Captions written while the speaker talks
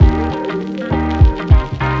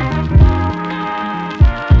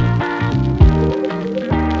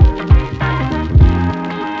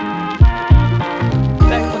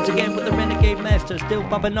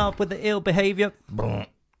Up and up with the ill behaviour. Don't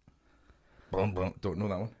know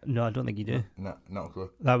that one. No, I don't think you do. No, not a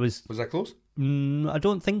clue. Was that close? I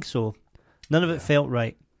don't think so. None of it felt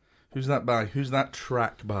right. Who's that by? Who's that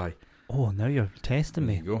track by? Oh, now you're testing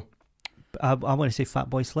me. There you go. I want to say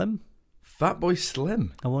Fatboy Slim. Fatboy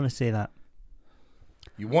Slim? I want to say that.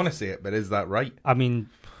 You want to say it, but is that right? I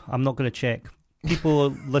mean, I'm not going to check. People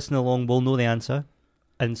listening along will know the answer,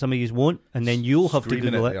 and some of you won't, and then you'll have to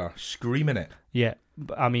Google it. They are screaming it. Yeah,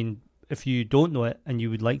 but I mean, if you don't know it and you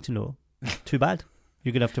would like to know, too bad.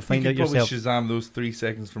 You're going to have to find out yourself. You could probably Shazam those 3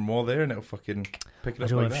 seconds from more there, and it'll fucking pick it up. I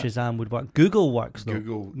don't know if Shazam would work. Google works, though.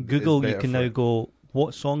 Google you can now go,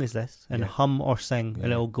 what song is this? And hum or sing,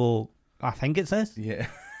 and it'll go, I think it's this. Yeah.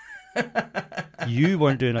 You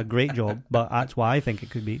weren't doing a great job, but that's why I think it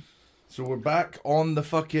could be. So we're back on the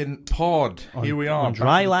fucking pod. Here we are. On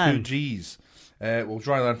dry land. 2 Gs. Well,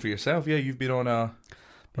 dry land for yourself. Yeah, you've been on a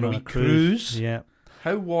wee cruise. Yeah.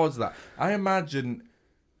 How was that? I imagine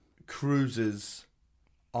cruises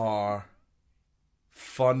are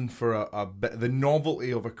fun for a bit. The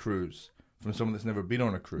novelty of a cruise from someone that's never been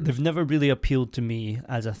on a cruise. They've never really appealed to me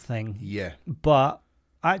as a thing. Yeah. But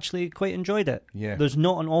I actually quite enjoyed it. Yeah. There's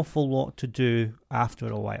not an awful lot to do after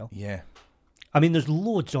a while. Yeah. I mean, there's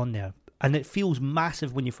loads on there. And it feels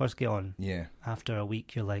massive when you first get on. Yeah. After a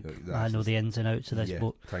week, you're like, I know the ins and outs of this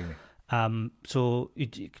boat. Tiny. So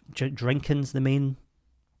drinking's the main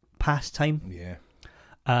pastime. Yeah.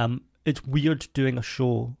 It's weird doing a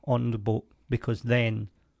show on the boat because then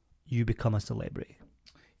you become a celebrity.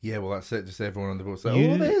 Yeah, well, that's it. Just everyone on the boat's like,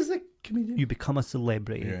 oh, there's the comedian. You become a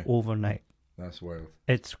celebrity overnight. That's wild.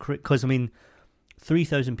 It's because,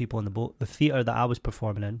 3,000 people on the boat. The theatre that I was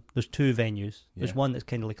performing in, there's 2 venues. Yeah. There's one that's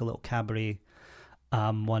kind of like a little cabaret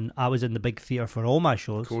one. I was in the big theatre for all my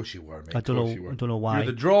shows. Of course you were, mate. I don't know why. You're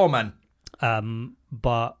the draw, man.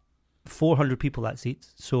 But 400 people that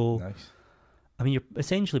seats. So, nice. I mean, you're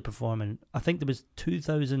essentially performing. I think there was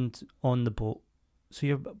 2,000 on the boat. So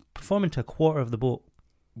you're performing to a quarter of the boat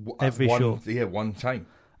every show. Yeah, one time.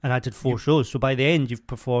 And I did 4 shows. So by the end, you've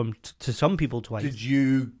performed to some people twice. Did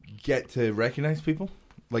you get to recognise people?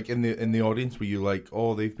 Like in the audience, were you like,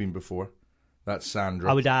 oh, they've been before? That's Sandra.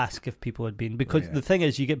 I would ask if people had been. Because the thing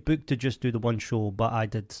is, you get booked to just do the one show, but I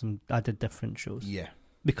did different shows. Yeah.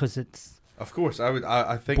 Because it's... Of course,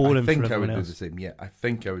 I think I would do the same. Yeah, I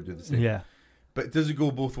think I would do the same. Yeah. But does it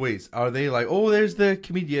go both ways? Are they like, oh, there's the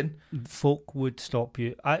comedian? Folk would stop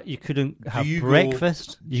you. You couldn't have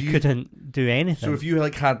breakfast. You couldn't do anything. So if you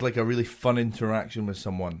had a really fun interaction with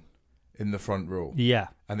someone in the front row,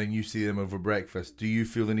 and then you see them over breakfast, do you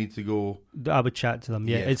feel the need to go? I would chat to them.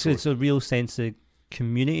 Yeah, it's a real sense of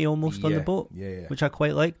community almost on the boat. Yeah, which I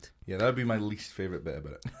quite liked. Yeah, that would be my least favourite bit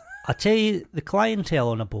about it. I tell you, the clientele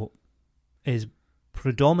on a boat is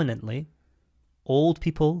predominantly old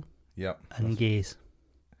people. Yeah, and gays.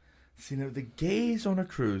 See, now the gays on a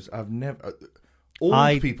cruise, I've never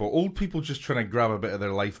old people just trying to grab a bit of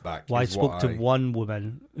their life back. Well, I spoke to one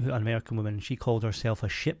woman, an American woman. She called herself a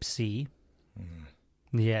ship C.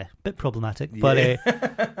 Yeah, bit problematic, but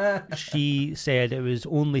she said it was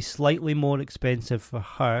only slightly more expensive for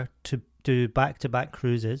her to do back-to-back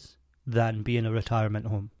cruises than be in a retirement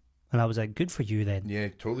home. And I was like, good for you then. Yeah,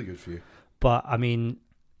 totally good for you. But I mean,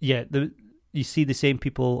 yeah, you see the same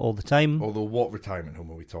people all the time. Although, what retirement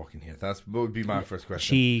home are we talking here? What would be my first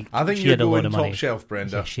question. I think you're going top shelf,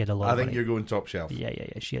 Brenda. Yeah, she had a lot of money. I think you're going top shelf. Yeah.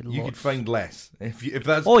 She had. You could find less if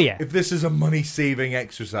that's. Oh yeah. If this is a money saving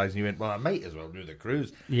exercise, and you went, well, I might as well do the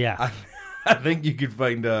cruise. Yeah. I think you could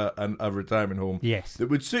find a retirement home. Yes. That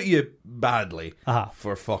would suit you badly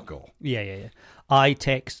for fuck all. Yeah. I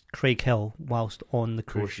text Craig Hill whilst on the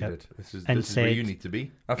cruise ship. This is where you need to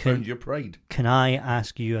be. I found your pride. Can I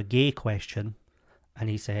ask you a gay question? And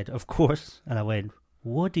he said, of course. And I went,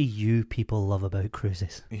 what do you people love about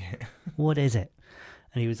cruises? Yeah. What is it?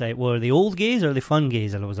 And he was like, well, are they old gays or are they fun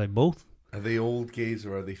gays? And I was like, both. Are they old gays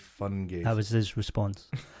or are they fun gays? That was his response.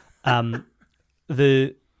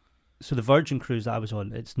 The Virgin cruise that I was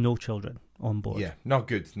on, it's no children on board. Yeah, not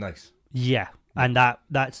good. Nice. Yeah. And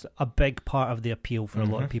that's a big part of the appeal for a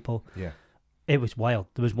lot of people. Yeah. It was wild.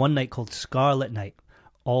 There was one night called Scarlet Night.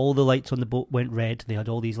 All the lights on the boat went red. They had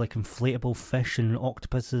all these like inflatable fish and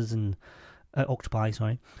octopuses and octopi,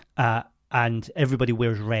 and everybody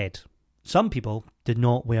wears red. Some people did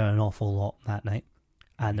not wear an awful lot that night,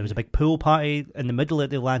 and there was a big pool party in the middle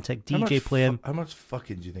of the Atlantic. DJ playing. How much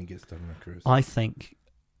fucking do you think gets done on a cruise? I think,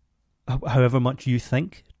 however much you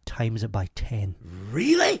think, times it by 10.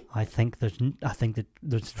 Really? I think that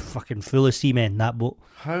there's fucking full of seamen that boat.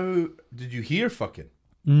 How did you hear fucking?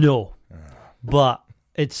 No, but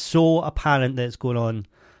it's so apparent that it's going on,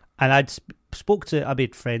 and I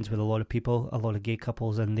made friends with a lot of people, a lot of gay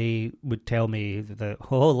couples, and they would tell me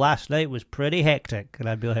that, last night was pretty hectic. And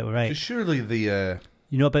I'd be like, right. Surely the...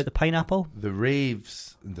 you know about the pineapple? The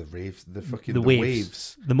waves, the fucking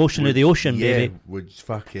waves. The motion of the ocean, baby. Would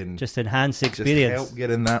fucking... just enhance the experience. Just help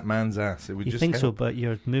get in that man's ass. It would you just think help. so, but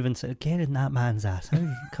you're moving to get in that man's ass.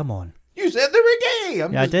 Come on. You said they were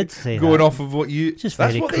gay. I did say going that. off of what you... Just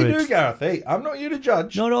that's very what crude. they do, Gareth. Hey, I'm not here to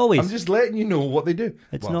judge. Not always. I'm just letting you know what they do.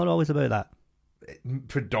 It's not always about that.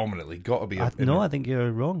 Predominantly got to be. I think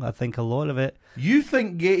you're wrong. I think a lot of it... You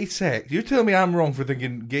think gay sex... You're telling me I'm wrong for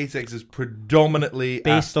thinking gay sex is predominantly...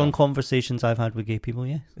 Based on conversations I've had with gay people,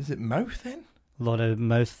 yeah. Is it mouth then? A lot of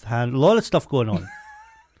mouth, hand... A lot of stuff going on.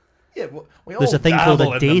 Yeah, well, there's a thing called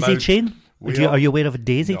a daisy chain. Are you aware of a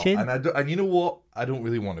daisy chain? And you know what? I don't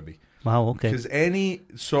really want to be. Wow, okay. Because any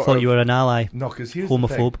sort Thought of... you were an ally. No, because here's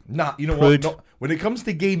homophobe. the thing. Nah, you know Prude. what? When it comes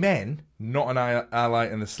to gay men, not an ally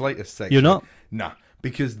in the slightest section. You're not? Nah,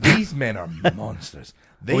 because these men are monsters.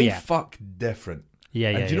 They fuck different. Yeah.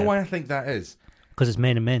 And do you know why I think that is? Because it's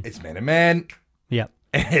men and men. It's men and men. Yeah.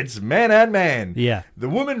 It's men and men. Yeah. The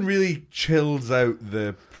woman really chills out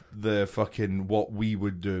the fucking what we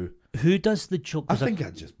would do. Who does the joke? I think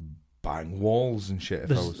I'd just bang walls and shit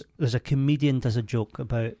if I was... There's a comedian does a joke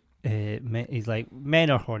about... he's like, men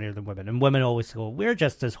are hornier than women, and women always go, we're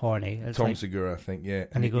just as horny. It's Tom like, Segura, I think, yeah.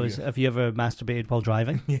 and he goes, have you ever masturbated while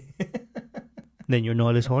driving? Then you're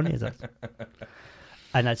not as horny as us.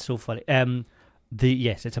 And that's so funny.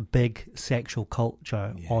 Yes, it's a big sexual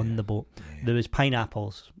culture on the boat. Yeah. There was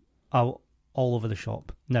pineapples all over the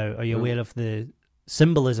shop. Now, are you aware of the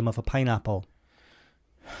symbolism of a pineapple?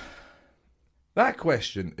 That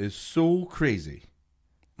question is so crazy.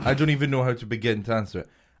 I don't even know how to begin to answer it.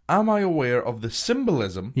 Am I aware of the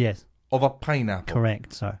symbolism of a pineapple?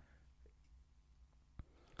 Correct, sir.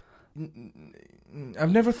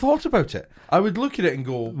 I've never thought about it. I would look at it and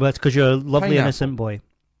go... Well, it's because you're a lovely, pineapple. innocent boy.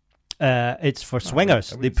 It's for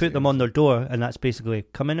swingers. They put them on their door, and that's basically,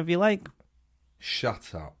 come in if you like.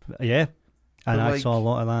 Shut up. Yeah. And I saw a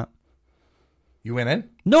lot of that. You went in?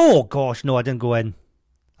 No, gosh, no, I didn't go in.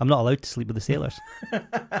 I'm not allowed to sleep with the sailors.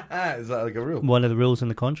 Is that like a rule? One of the rules in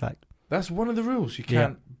the contract. That's one of the rules. You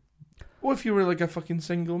can't... Yeah. What if you were like a fucking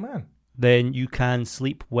single man? Then you can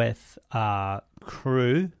sleep with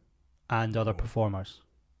crew and other performers.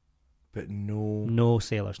 But no... No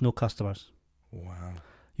sailors, no customers. Wow.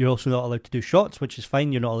 You're also not allowed to do shots, which is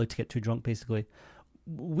fine. You're not allowed to get too drunk, basically.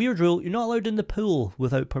 Weird rule, you're not allowed in the pool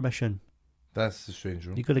without permission. That's the strange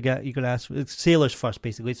rule. You gotta ask. It's sailors first,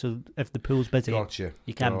 basically. So if the pool's busy,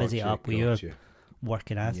 you can't busy it up with your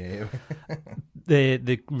working ass. Yeah.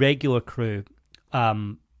 The regular crew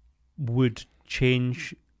would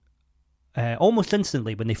change almost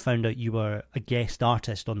instantly when they found out you were a guest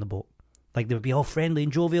artist on the boat. Like they would be all friendly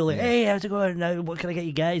and jovial, like, hey, how's it going? Now, what can I get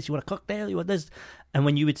you guys? You want a cocktail? You want this? And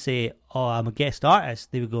when you would say, oh, I'm a guest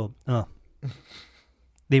artist, they would go, oh.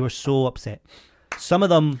 They were so upset. Some of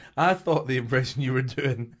them... I thought the impression you were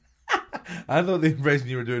doing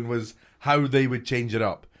was how they would change it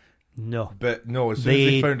up. No. But no, as soon as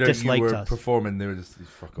they found out you were performing, they were just,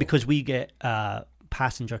 fuck off. Because we get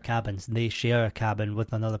passenger cabins, and they share a cabin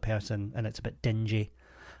with another person, and it's a bit dingy.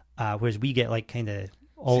 Whereas we get like kind of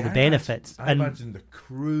all the benefits. I imagine the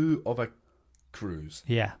crew of a cruise.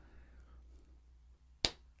 Yeah.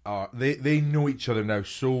 They know each other now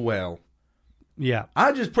so well. Yeah,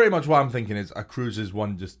 pretty much what I'm thinking is a cruise is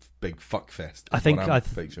one just big fuck fest. I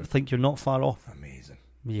think you're not far off. Amazing.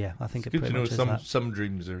 Yeah, I think it's good to know some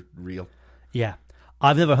dreams are real. Yeah,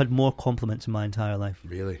 I've never had more compliments in my entire life.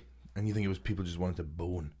 Really? And you think it was people just wanted to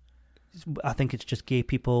bone? I think it's just gay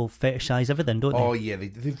people fetishize everything, don't they? Oh yeah,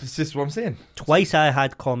 this is what I'm saying. Twice I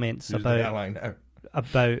had comments about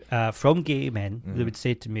from gay men. They would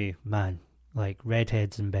say to me, "Man, like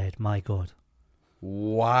redheads in bed, my God."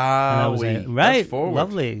 Wow. And I was like, right,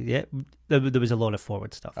 lovely. Yeah, there was a lot of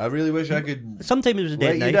forward stuff. I really wish I could. Sometimes it was a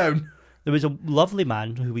dead night. Down. There was a lovely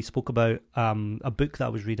man who we spoke about a book that I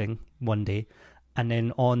was reading one day, and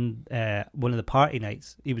then on one of the party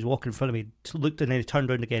nights, he was walking in front of me, looked, and then he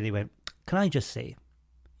turned around again. And he went, "Can I just say,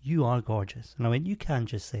 you are gorgeous?" And I went, "You can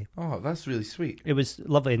just say." Oh, that's really sweet. It was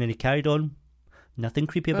lovely, and then he carried on. Nothing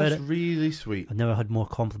creepy about it. That's really sweet. I've never had more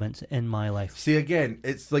compliments in my life. See, again,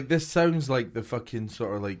 it's like this sounds like the fucking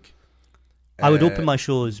sort of like... I would open my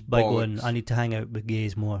shows by going, I need to hang out with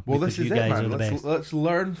gays more. Well, this is you guys it, man. Are the best. Let's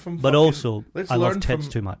learn from... But also, I love tits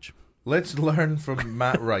too much. Let's learn from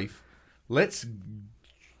Matt Rife. Let's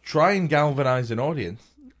try and galvanise an audience.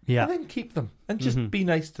 Yeah. And then keep them. And just be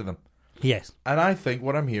nice to them. Yes. And I think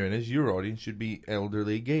what I'm hearing is your audience should be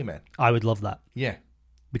elderly gay men. I would love that. Yeah.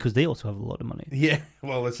 because they also have a lot of money. Yeah,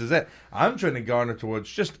 well, this is it. I'm trying to garner towards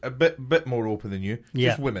just a bit more open than you. Yeah.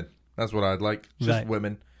 Just women. That's what I'd like. Just Right.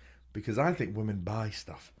 women. Because I think women buy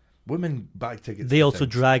stuff. Women buy tickets. They to also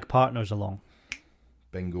things. drag partners along.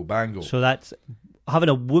 Bingo bango. So that's having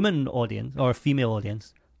a woman audience or a female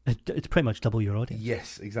audience. It's pretty much double your audience.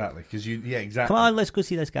 Yes, exactly. Because exactly. Come on, let's go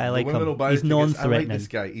see this guy. I like women will him. buy He's tickets. I like non-threatening. this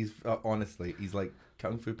guy. He's honestly, he's like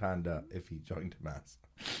Kung Fu Panda if he joined Hamas.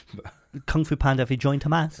 Kung Fu Panda if he joined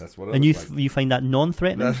Hamas. That's what it And looks like. you find that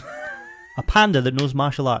non-threatening? A panda that knows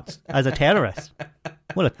martial arts as a terrorist.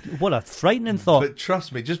 What a frightening thought. But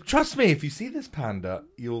trust me, just trust me. If you see this panda,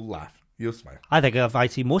 you'll laugh. You'll smile. I think if I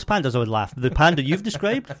see most pandas, I would laugh. The panda you've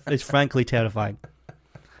described is frankly terrifying.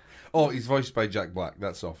 Oh, he's voiced by Jack Black.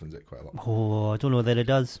 That softens it quite a lot. Oh, I don't know that it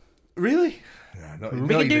does. Really? Nah, not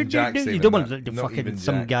even Jack You saving don't want that. the Not fucking even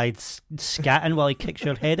some Jack. guy scatting while he kicks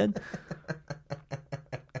your head in.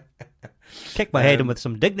 Kick my head in with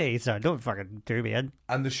some dignity, sir. Don't fucking do me in.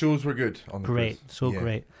 And the shows were good. On the Great, cruise. so Yeah.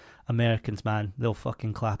 great. Americans, man, they'll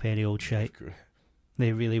fucking clap any old shit. Great.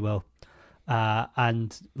 They really will.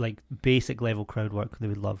 And like basic level crowd work, they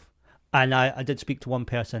would love. And I did speak to one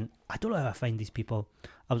person. I don't know how I find these people.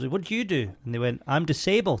 I was like, "What do you do?" And they went, "I'm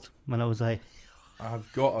disabled." And I was like,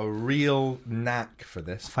 I've got a real knack for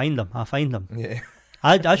this. I'll find them. Yeah.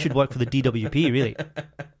 I should work for the DWP, really.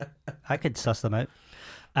 I could suss them out.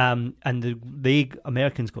 And the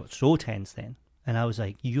Americans got so tense then. And I was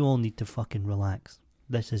like, you all need to fucking relax.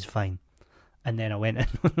 This is fine. And then I went in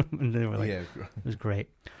and they were like, Yeah. it was great.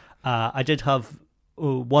 I did have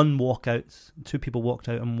one walkout. 2 people walked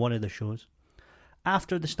out on one of the shows.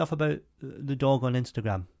 After the stuff about the dog on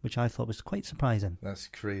Instagram, which I thought was quite surprising. That's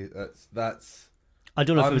crazy. That's I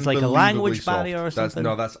don't know if it was like a language barrier or something.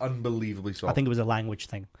 That's unbelievably soft. I think it was a language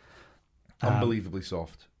thing. Unbelievably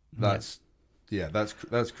soft. That's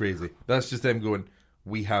crazy. That's just them going,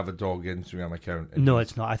 we have a dog Instagram account. No,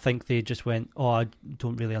 it's not. I think they just went, oh, I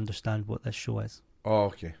don't really understand what this show is. Oh,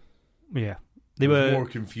 okay. Yeah. There was more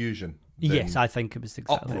confusion. Yes, I think it was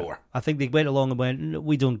exactly uproar. that. I think they went along and went, "No,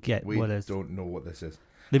 we don't get We what it is. don't know what this is.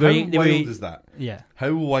 How wild is that? Yeah.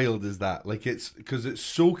 How wild is that? Like, it's because it's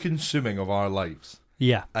so consuming of our lives.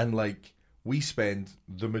 Yeah. And like, we spend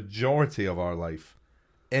the majority of our life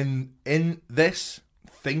in this,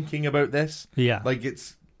 thinking about this. Yeah. Like,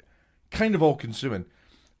 it's kind of all consuming.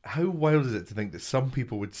 How wild is it to think that some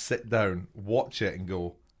people would sit down, watch it and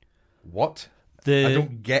go, what? I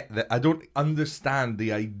don't get that. I don't understand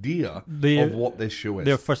the idea of what this show is.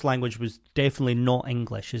 Their first language was definitely not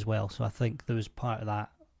English as well, so I think there was part of that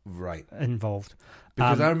involved.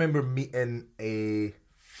 Because I remember meeting a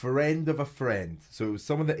friend of a friend. So it was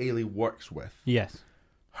someone that Ailey works with. Yes.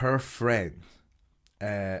 Her friend,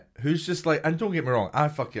 who's just like, and don't get me wrong, I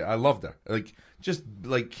loved her. Like, just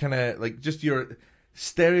like kind of like just your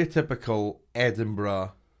stereotypical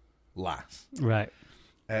Edinburgh lass. Right.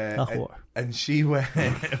 And she went,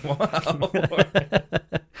 wow.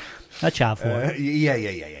 A chav whore.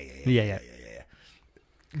 Yeah.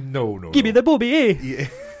 No. Give me the booby, eh? Yeah.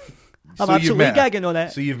 I'm So you've absolutely met her. gagging on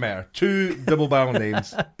it. So you've met her. 2 double barrel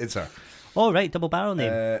names. It's her. Oh, right, double barrel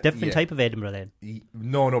name. Different yeah. type of Edinburgh then.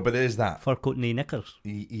 No, but it is that. Fur coat and knickers.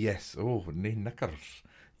 Yes. Oh, nae knickers.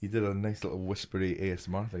 You did a nice little whispery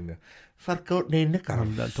ASMR thing there. Fur coat, nae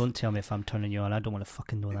knickers. Don't tell me if I'm turning you on. I don't want to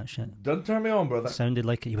fucking know that shit. Don't turn me on, brother. Sounded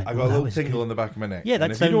like it. You went, I got a little tingle in the back of my neck. Yeah,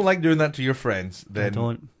 and if you don't like doing that to your friends, then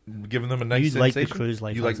giving them a nice you sensation. like the cruise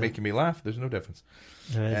life. You like making me laugh. There's no difference.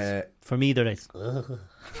 There is. For me, there is.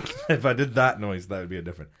 If I did that noise, that would be a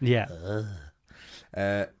different. Yeah.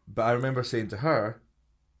 But I remember saying to her,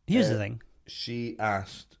 here's the thing. She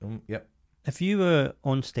asked, yep. If you were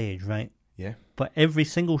on stage, right? Yeah. But every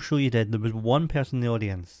single show you did, there was one person in the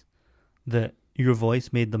audience that your voice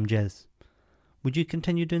made them jizz. Would you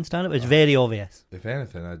continue doing stand-up? It's very obvious. If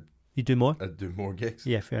anything, You do more? I'd do more gigs.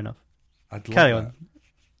 Yeah, fair enough. I'd love Carry that. on.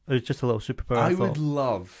 It was just a little superpower. I would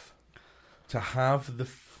love to have the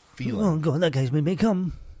feeling Oh god, that guy's made me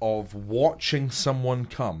come. of watching someone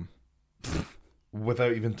come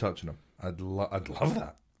without even touching them. I'd love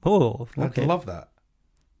that. Oh, okay. I'd love that.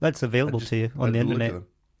 That's available to you on the I'd look internet. at them.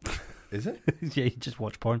 Is it? Yeah, you just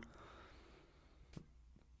watch porn.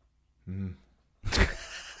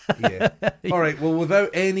 Yeah. All right. Well, without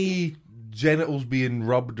any genitals being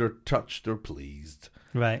rubbed or touched or pleased,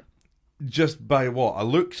 Right. just by what? A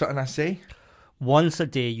look, something I say? Once a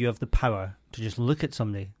day, you have the power to just look at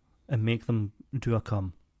somebody and make them do a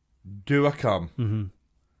cum. Do I come? Mm-hmm.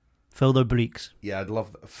 Fill their breeks. Yeah, I'd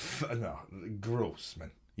love that. No, gross,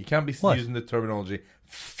 man. You can't be What? using the terminology,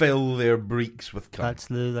 fill their breeks with cum. That's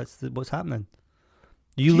the what's happening.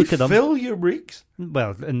 You look at them. Fill your Breeks?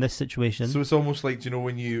 Well, in this situation. So it's almost like,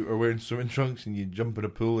 when you are wearing swimming trunks and you jump in a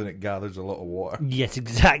pool and it gathers a lot of water. Yes,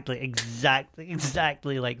 exactly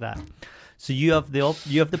like that. So you have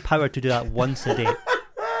the power to do that once a day.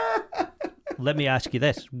 Let me ask you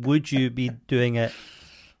this: would you be doing it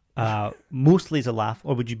mostly as a laugh,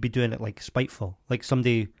 or would you be doing it like spiteful, like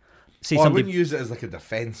somebody? I wouldn't use it as like a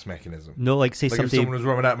defense mechanism. No, like somebody. If someone was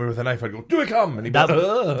running at me with a knife, I'd go, "Do it, come!" And he'd be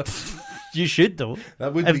like, you should though.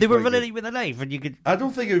 If they were running at you with a knife, and you could. I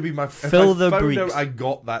don't think it would be my. Fill the breeks. Breeks. If I found out I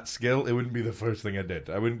got that skill, it wouldn't be the first thing I did.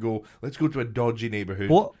 I wouldn't go, "Let's go to a dodgy neighbourhood."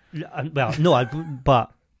 What? Well, no,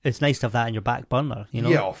 but it's nice to have that in your back burner.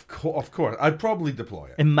 Yeah, of course. I'd probably deploy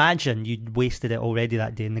it. Imagine you'd wasted it already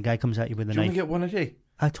that day, and the guy comes at you with a knife. Do you only get one a day?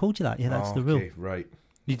 I told you that. Yeah, that's the rule. Okay, right.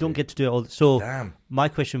 You don't get to do it all. So, damn. My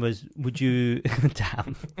question was, would you...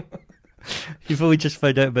 damn. You've only just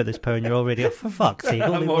found out about this power and you're already... for fuck's sake.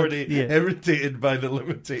 I'm already irritated by the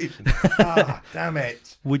limitation. Damn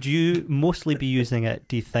it. Would you mostly be using it,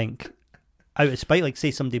 do you think, out of spite? Like,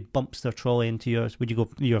 say somebody bumps their trolley into yours. Would you go,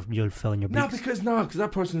 you're filling your Breeks? No, because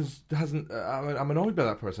that person hasn't... I'm annoyed by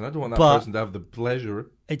that person. I don't want that person to have the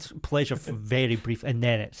pleasure. It's pleasure for very brief, and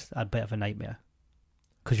then it's a bit of a nightmare.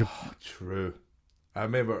 Because you're... true. I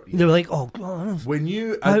remember they were like, "Oh God!" When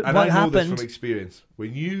you what I know happened? this from experience.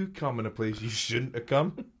 When you come in a place you shouldn't have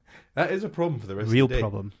come, that is a problem for the rest of the day. Real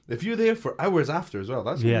problem. If you're there for hours after as well,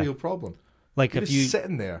 that's a real problem. Like you're if you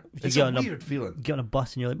sitting there, it's a weird feeling. Get on a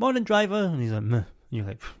bus and you're like, "Morning, driver," and he's like, "Meh." You're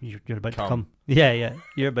like, "You're about to come." Yeah,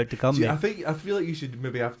 you're about to come. See, I feel like you should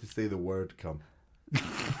maybe have to say the word "come."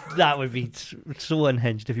 That would be so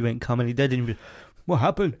unhinged if you went "come" and he did, and you'd be, "What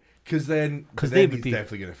happened?" Because then he's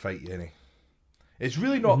definitely going to fight you, isn't he? It's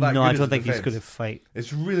really not that good. No, I don't think he's going to fight.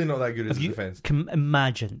 It's really not that good as a defense. Can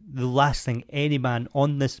imagine the last thing any man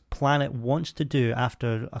on this planet wants to do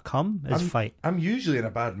after a cum is fight. I'm usually in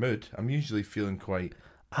a bad mood. I'm usually feeling quite...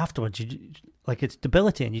 Afterwards, it's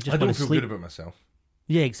debilitating. You just want to sleep. I don't feel good about myself.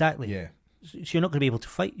 Yeah, exactly. Yeah. So you're not going to be able to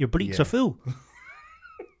fight. Your Breeks are full.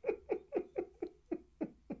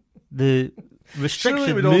 The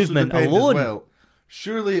restriction movement alone. Well.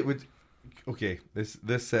 Surely it would... Okay, this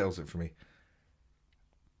settles it for me.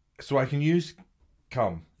 So I can use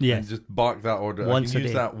cum and just bark that order. I can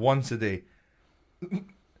use that once a day.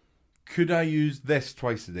 Could I use this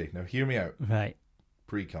twice a day? Now hear me out. Right.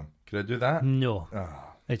 Pre-cum. Could I do that? No.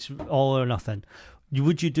 It's all or nothing.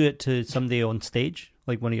 Would you do it to somebody on stage,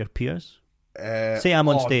 like one of your peers? Say I'm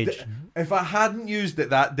on stage. If I hadn't used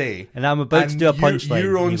it that day, and I'm about to do a punchline,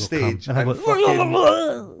 you're on stage, and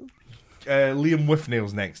fucking Liam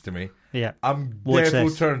Whiffnail's next to me. Yeah, I'm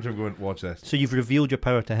therefore turned to him going, "Watch this." So you've revealed your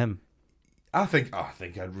power to him. I think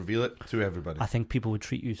I'd reveal it to everybody. I think people would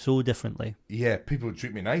treat you so differently. Yeah, people would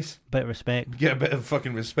treat me nice. Bit of respect. Get a bit of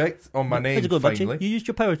fucking respect on my name. How's it going, finally. Butchie? You used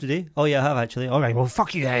your power today. Oh yeah, I have actually. All right, well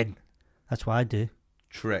fuck you then. That's what I do.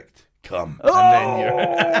 Tricked. Come. Oh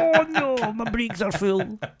and then no, my Breeks are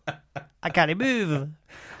full. I can't move.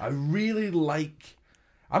 I really like...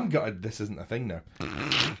 I'm gutted this isn't a thing now.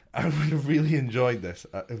 I would have really enjoyed this.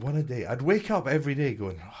 One a day. I'd wake up every day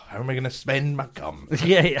going, how am I going to spend my cum?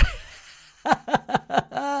 Yeah.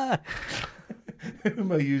 Who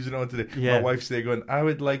am I using on today? Yeah. My wife's there going, I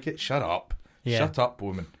would like it. Shut up. Yeah. Shut up,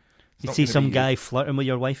 woman. You see some guy flirting with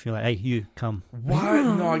your wife, you're like, hey, you, come. Why?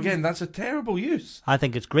 No, again, that's a terrible use. I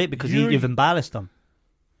think it's great because you've embarrassed him.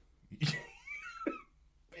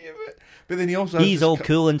 But then he also he's all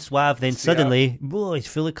cool and suave, then suddenly, whoa, he's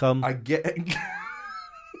full of cum. I get it.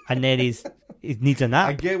 And then he needs a nap.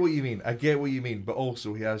 I get what you mean. But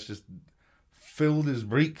also he has just filled his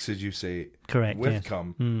Breeks, as you say, correct, with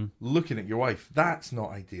cum, looking at your wife. That's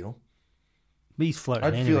not ideal. But he's flirting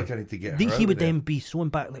I'd anyway. feel like I need to get her He would there. then be so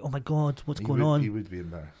embarrassed, like, oh my God, what's going on? He would be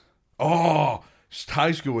embarrassed. Oh,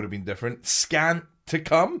 high school would have been different. Scant to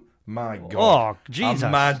cum? My God. Oh, Jesus.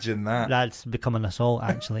 Imagine that. That's become an assault,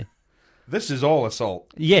 actually. This is all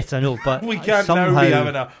assault. Yes, I know, but we can't somehow, now be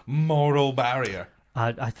having a moral barrier.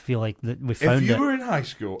 I feel like that we found it. If you were in high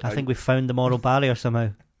school... I think we found the moral barrier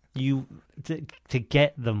somehow. To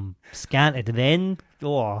get them scanted, then,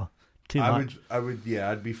 too much.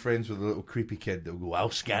 I'd be friends with a little creepy kid that would go, I'll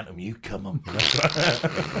scan him, you come on.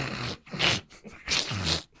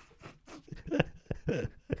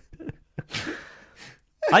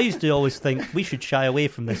 I used to always think we should shy away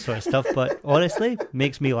from this sort of stuff, but honestly,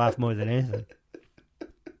 makes me laugh more than anything.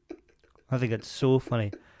 I think it's so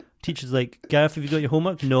funny. Teacher's like, Gareth, have you got your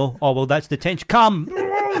homework? No. Oh, well, that's detention. Come!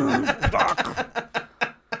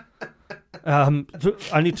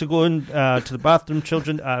 I need to go in to the bathroom,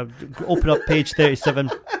 children. Open up page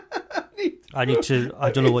 37. I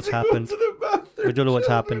don't know what's happened. I don't know what's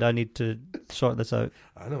happened. I need to sort this out.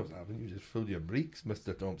 I know what's happened. You just filled your Breeks,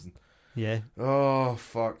 Mr. Thompson. Yeah. Oh,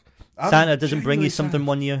 fuck. Santa doesn't bring you something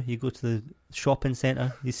one year. You go to the shopping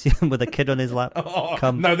centre, you see him with a kid on his lap. Oh,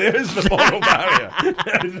 now there's the moral barrier.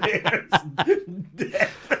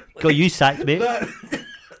 Got you sacked, mate.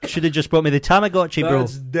 Should have just brought me the Tamagotchi, bro.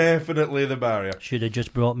 That's definitely the barrier. Should have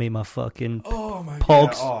just brought me my fucking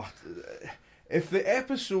pogs. Oh, if the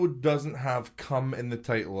episode doesn't have "cum" in the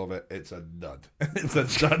title of it, it's a dud. It's a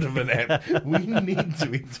dud of an ep. We need to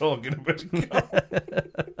be talking about cum.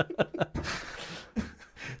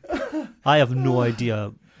 I have no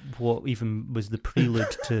idea what even was the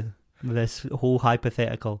prelude to this whole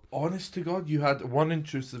hypothetical. Honest to God, you had one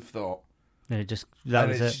intrusive thought. And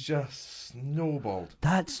it's just snowballed.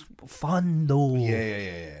 That's fun, though.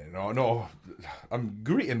 Yeah. No. I'm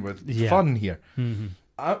greeting with fun here. Mm-hmm.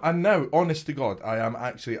 And now, honest to God, I am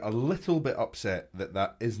actually a little bit upset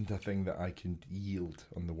that isn't a thing that I can yield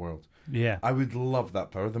on the world. Yeah. I would love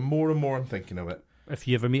that power. The more and more I'm thinking of it. If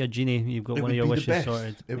you ever meet a genie, you've got one of your wishes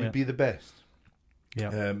sorted. It would be the best.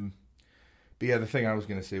 Yeah. But yeah, the thing I was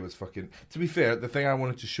going to say was fucking... To be fair, the thing I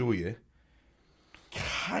wanted to show you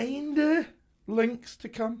kinda links to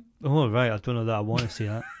cum. Oh, right. I don't know that I want to see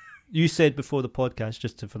that. You said before the podcast,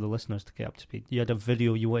 just for the listeners to get up to speed, you had a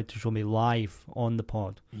video you wanted to show me live on the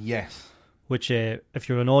pod. Yes. Which, if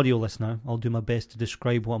you're an audio listener, I'll do my best to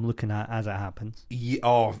describe what I'm looking at as it happens.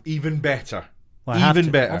 Even better. Well,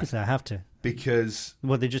 even better. Obviously, I have to. Because...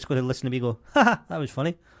 Well, they're just going to listen to me go, haha, that was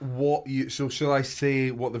funny. So shall I say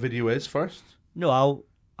what the video is first? No,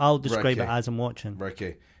 I'll describe it as I'm watching. Right,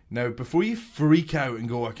 okay. Now, before you freak out and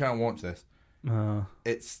go, I can't watch this. I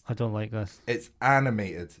don't like this. It's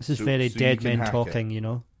animated. This is very dead men talking, you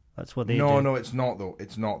know? That's what they do. No, it's not though.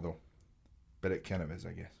 It's not though. But it kind of is,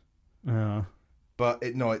 I guess. But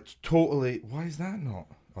it's totally... Why is that not?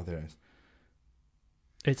 Oh, there it is.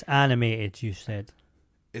 It's animated, you said.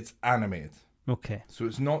 It's animated. Okay. So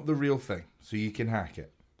it's not the real thing. So you can hack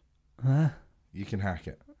it. Huh? You can hack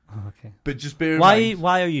it. Oh, okay. But just bear in mind...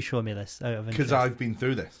 Why are you showing me this out of interest? Because I've been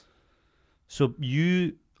through this. So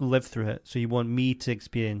you lived through it, so you want me to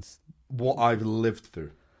experience... What I've lived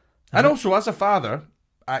through. And also, as a father,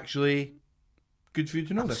 actually, good for you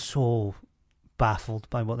to know this. I'm so baffled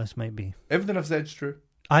by what this might be. Everything I've said is true.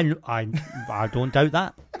 I don't doubt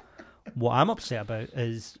that. What I'm upset about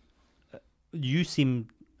is you seem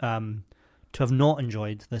to have not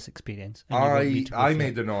enjoyed this experience. I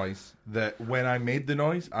made the noise that when I made the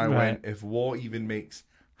noise, I went, if Waugh even makes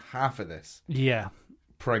half of this,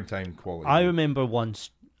 primetime quality. I remember once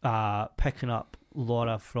picking up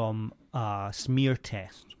Laura from a smear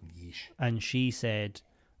test, and she said,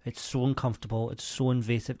 it's so uncomfortable, it's so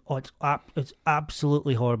invasive, it's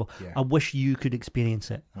absolutely horrible. Yeah. I wish you could experience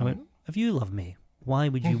it. I went, if you love me, why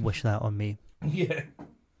would you wish that on me? Yeah.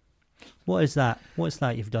 What is that? What's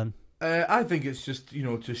that you've done? I think it's just,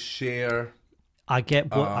 to share. I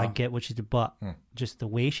get what she did, but just the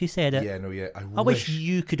way she said it. Yeah, no, yeah. I wish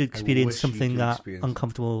you could experience something that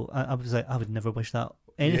uncomfortable. I was like, I would never wish that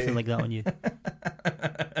like that on you.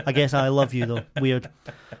 I guess I love you though. Weird.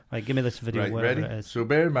 Right, give me this video. Right, whatever ready? It is. So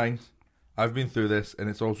bear in mind, I've been through this, and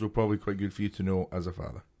it's also probably quite good for you to know as a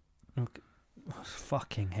father. Okay. Oh,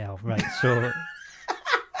 fucking hell! Right, so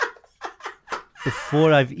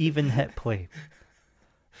before I've even hit play,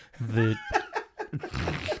 the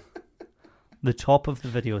top of the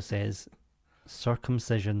video says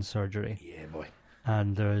circumcision surgery. Yeah, boy.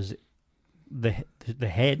 And there's the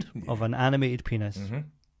head of an animated penis. Mm-hmm.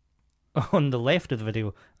 On the left of the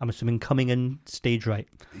video, I'm assuming coming in stage right.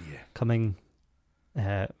 Yeah. Coming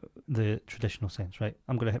the traditional sense, right?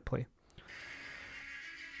 I'm going to hit play.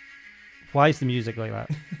 Why is the music like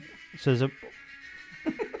that? So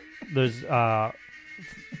there's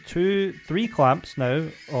 3 clamps now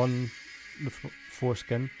on the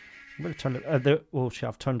foreskin. I'm going to turn it...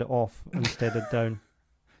 I've turned it off instead of down.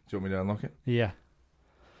 Do you want me to unlock it? Yeah.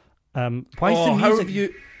 Why is the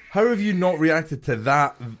music... How have you not reacted to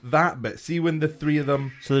that bit? See when the 3 of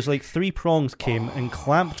them... So there's 3 prongs came and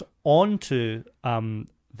clamped onto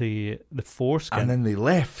the foreskin. And then they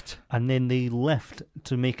left. And then they left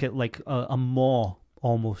to make it like a maw,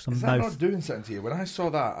 almost, a mouth. Is that not doing something to you? When I saw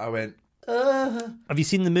that, I went... Have you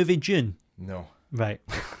seen the movie Dune? No. Right.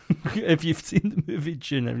 If you've seen the movie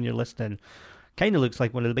Dune and you're listening... Kind of looks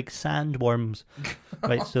like one of the big sandworms.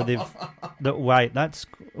 Right, so right, that's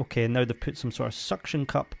okay. Now they've put some sort of suction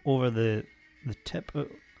cup over the tip of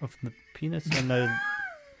the penis, and now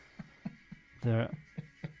there's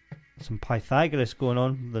some Pythagoras going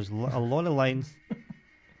on. There's a lot of lines,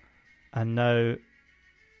 and now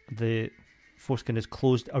the foreskin is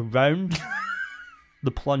closed around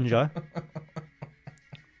the plunger.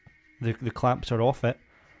 The clamps are off it.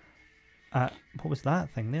 What was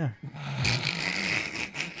that thing there?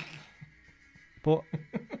 But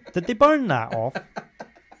did they burn that off?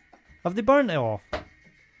 Have they burned it off?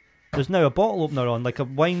 There's now a bottle opener on, like a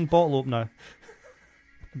wine bottle opener,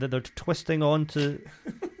 that they're twisting onto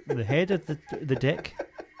the head of the dick.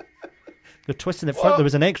 They're twisting it. There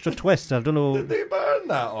was an extra twist. I don't know. Did they burn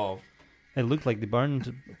that off? It looked like they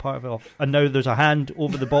burned part of it off. And now there's a hand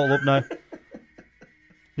over the bottle opener.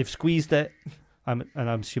 They've squeezed it. And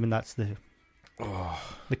I'm assuming that's the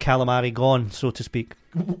calamari gone, so to speak.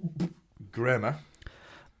 Grim,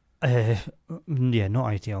 yeah, not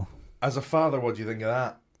ideal. As a father, what do you think of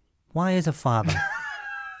that? Why as a father?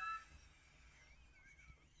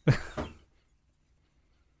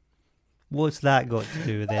 What's that got to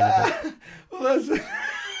do with anything? Well, that's...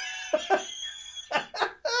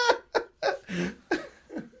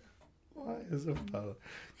 Why as a father?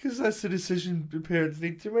 Because that's the decision the parents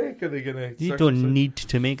need to make. Are they going to... You don't need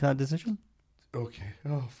to make that decision. Okay.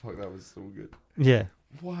 Oh, fuck, that was so good. Yeah.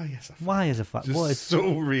 Why as a father? Why as a father? Just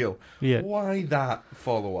so real. Yeah. Why that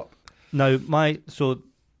follow-up? Now, so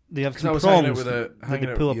they have some prongs that they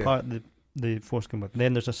pull apart the foreskin with.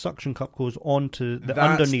 Then there's a suction cup goes onto the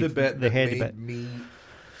underneath the bit the that head made a bit. Me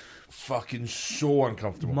fucking so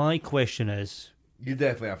uncomfortable. My question is, you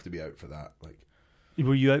definitely have to be out for that. Like,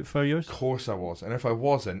 were you out for yours? Of course I was, and if I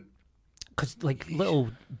wasn't, because like little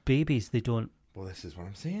babies, they don't. Well, this is what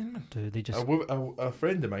I'm saying, man. Do they just a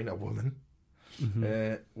friend of mine, a woman,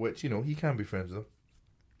 which you can be friends with them.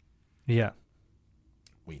 Yeah,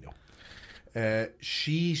 we know.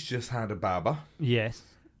 She's just had a baba. Yes.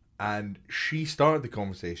 And she started the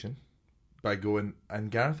conversation by going,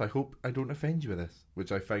 and Gareth, I hope I don't offend you with this,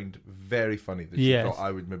 which I find very funny that she thought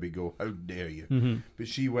I would maybe go, how dare you? Mm-hmm. But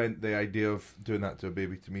she went, the idea of doing that to a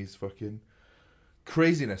baby to me is fucking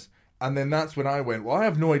craziness. And then that's when I went, well, I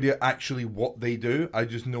have no idea actually what they do. I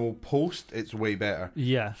just know post, it's way better.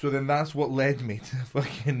 Yeah. So then that's what led me to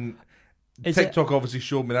fucking... TikTok obviously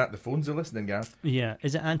showed me that. The phones are listening, Gareth. Yeah.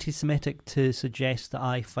 Is it anti-Semitic to suggest that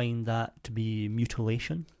I find that to be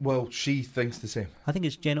mutilation? Well, she thinks the same. I think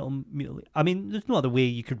it's genital mutilation. I mean, there's no other way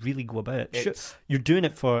you could really go about it. Sure, you're doing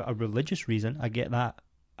it for a religious reason. I get that.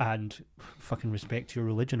 And fucking respect your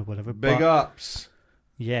religion or whatever. Big ups.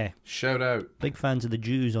 Yeah. Shout out. Big fans of the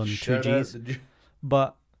Jews on Shout 2Gs.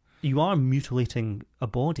 But you are mutilating a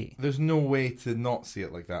body. There's no way to not see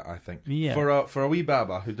it like that, I think. Yeah. For a wee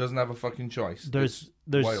baba who doesn't have a fucking choice. There's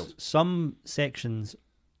wild. Some sections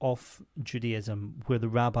of Judaism where the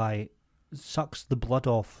rabbi sucks the blood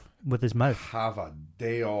off with his mouth. Have a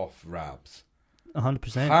day off, Rabs.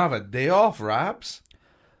 100%. Have a day off, Rabs.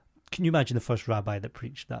 Can you imagine the first rabbi that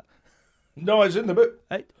preached that? No, it's in the book.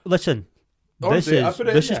 Listen, Honestly,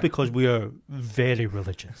 this is because we are very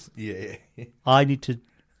religious. Yeah. I need to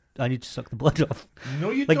suck the blood off.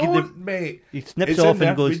 No, you don't, mate. He snips off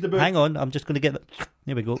and goes, hang on, I'm just going to get it.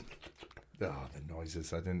 There we go. Oh, the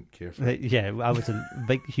noises. I didn't care for it. Yeah, I wasn't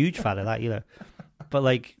a huge fan of that either. But,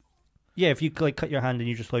 like, yeah, if you, like, cut your hand and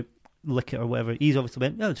you just, like, lick it or whatever, he's obviously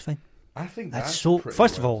went, no, it's fine. I think that's so,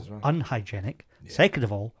 first of all, unhygienic. Yeah. Second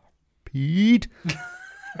of all, peed.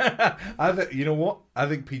 You know what? I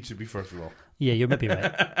think peed should be first of all. Yeah, you're maybe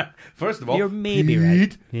right. First of all, you're maybe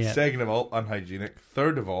right. Yeah. Second of all, unhygienic.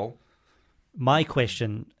 Third of all, my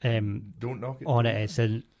question don't knock it on it is,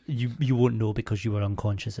 and you won't know because you were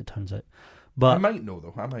unconscious, it turns out. But I might know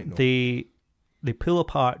though. I might know. They pull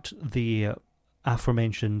apart the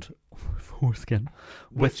aforementioned foreskin.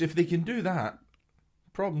 Which, if they can do that,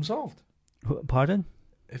 problem solved. Pardon?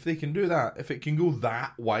 If they can do that, if it can go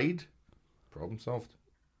that wide, problem solved.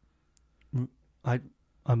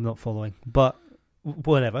 I'm not following, but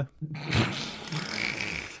whatever.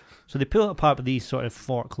 So they pull it apart with these sort of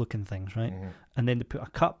fork-looking things, right? Mm-hmm. And then they put a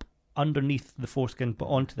cup underneath the foreskin, but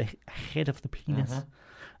onto the head of the penis.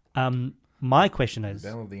 Mm-hmm. My question is... The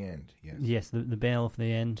bell of the end, yes. Yes, the bell of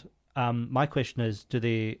the end. My question is, do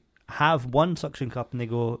they have one suction cup and they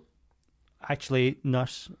go, actually,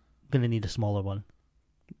 nurse, going to need a smaller one?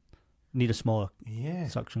 Need a smaller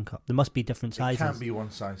suction cup. There must be different sizes. It can't be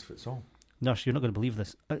one size fits all. Nurse, you're not going to believe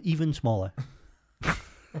this. Even smaller.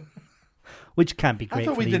 Which can't be great. I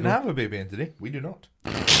thought we didn't have a baby entity. We do not.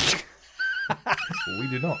 We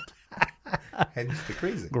do not. Hence the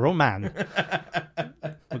crazy. Grown man.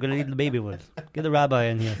 We're going to need the baby one. Get the rabbi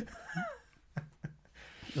in here.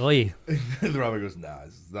 Oi. The rabbi goes, nah,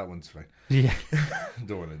 that one's fine. Yeah.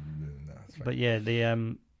 Don't want to. Nah, it's fine. But yeah,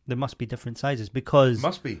 there must be different sizes because...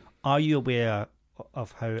 Must be. Are you aware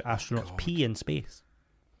of how astronauts pee in space?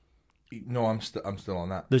 No, I'm still on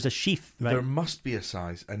that. There's a sheath, right? There must be a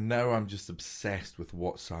size, and now I'm just obsessed with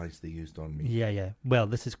what size they used on me. Yeah. Well,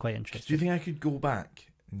 this is quite interesting. Do you think I could go back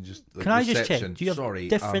and just Can I just check? Do you have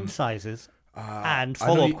different sizes? And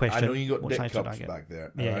follow-up question. I know you got what dick cups back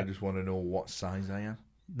there, and I just want to know what size I am.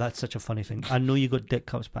 That's such a funny thing. I know you got dick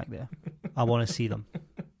cups back there. I want to see them.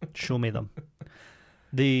 Show me them.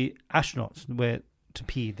 The astronauts were to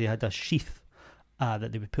pee. They had a sheath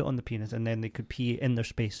that they would put on the penis, and then they could pee in their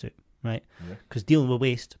spacesuit, right? Because dealing with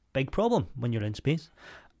waste, big problem when you're in space.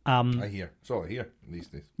 I hear. It's all I hear these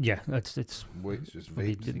days. Yeah, it's just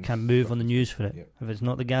they can't move on the news for it. Yep. If it's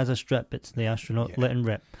not the Gaza Strip, it's the astronaut letting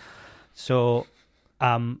rip. So,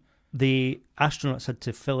 the astronauts had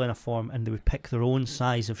to fill in a form, and they would pick their own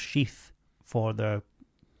size of sheath for their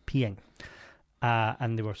peeing,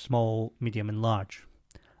 and they were small, medium, and large.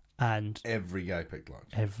 And every guy picked large.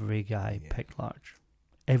 Every guy picked large.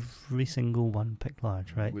 Every single one picked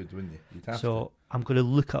large, right? You would, wouldn't you? You'd have to. I'm going to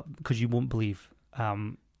look up, because you won't believe.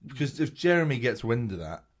 Because if Jeremy gets wind of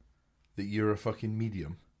that you're a fucking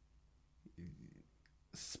medium,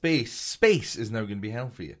 space is now going to be hell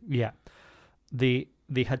for you. Yeah. They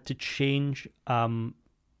had to change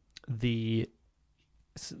the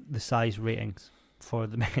size ratings for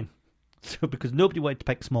the men. So because nobody wanted to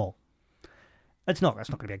pick small. That's not going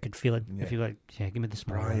to be a good feeling. If you're like, give me the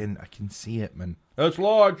small Brian, I can see it, man. It's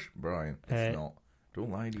large. Brian, it's not. Don't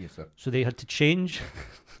lie to yourself. So they had to change.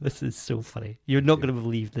 This is so funny. You're not going to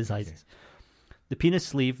believe the sizes. Okay. The penis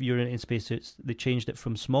sleeve, urinating spacesuits, they changed it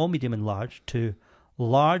from small, medium, and large to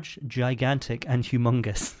large, gigantic, and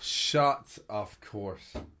humongous. Shut, of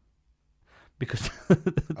course. Because the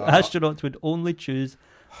astronauts would only choose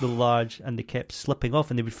the large, and they kept slipping off,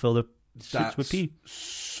 and they would fill their suits with pee.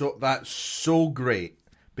 That's so great,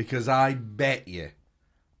 because I bet you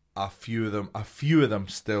a few of them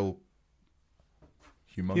still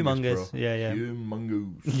humongous, bro. Yeah.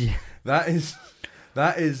 Humongous. Yeah.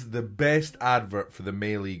 That is the best advert for the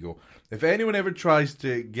male ego. If anyone ever tries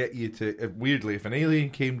to get you to, weirdly, if an alien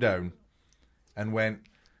came down and went,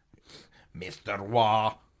 Mr.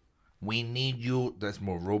 Waugh, we need you, that's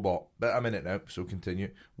more robot, but I'm in it now, so continue.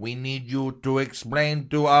 We need you to explain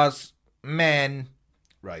to us, men.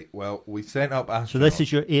 Right, well, we sent up astronauts. So this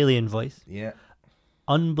is your alien voice. Yeah.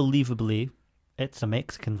 Unbelievably, it's a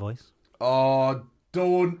Mexican voice. Oh,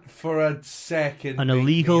 don't for a second. An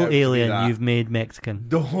illegal alien you've made Mexican.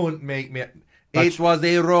 Don't make me... It was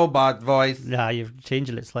a robot voice. Nah, you've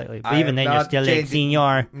changed it slightly. But even then, you're still like,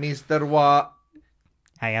 Senor. Mr. Waugh.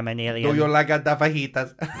 I am an alien. Do you like the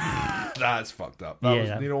fajitas? That's fucked up.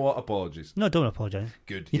 You know what? Apologies. No, don't apologise.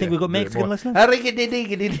 Good. You think we've got Mexican listeners? That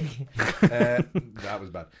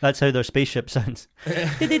was bad. That's how their spaceship sounds.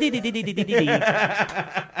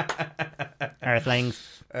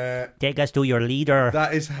 Earthlings, take us to your leader.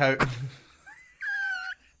 That is how...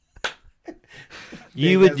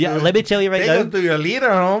 You would. Let me tell you right now. Take us to your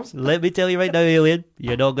leader, Holmes. Let me tell you right now, alien.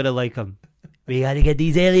 You're not going to like him. We got to get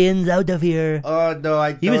these aliens out of here. Oh, no,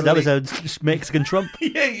 That was a Mexican Trump.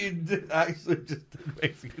 Yeah, you did actually just did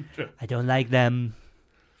Mexican Trump. I don't like them.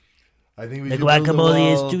 I think the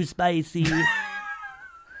guacamole is too spicy.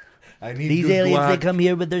 These aliens, they come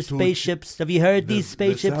here with their spaceships. Have you heard these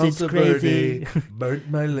spaceships? It's crazy. Burnt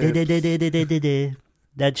my lips.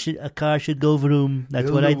 A car should go vroom.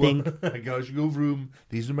 That's what I think. A car should go vroom.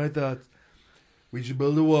 These are my thoughts. We should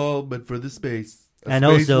build a wall, but for the space. And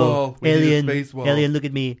also, alien, look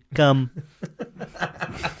at me. Come.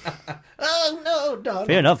 Oh, no, Donald.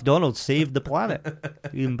 Fair enough, Donald saved the planet.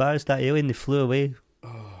 You embarrassed that alien, they flew away.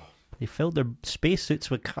 They filled their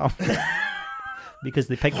spacesuits with cum. Because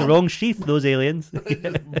they picked the wrong sheath, those aliens.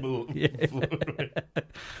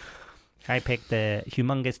 I picked the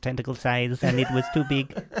humongous tentacle size, and it was too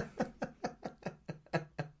big.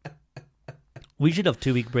 We should have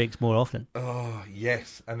 2-week breaks more often. Oh,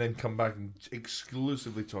 yes. And then come back and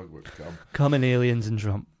exclusively talk about cum. Cum and aliens and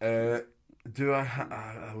Trump. There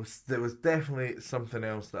was definitely something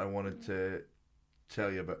else that I wanted to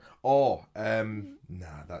tell you about.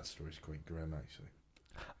 That story's quite grim, actually.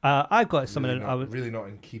 I've got something. Really not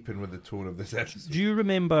in keeping with the tone of this episode. Do you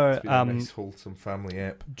remember? It's been a nice, wholesome family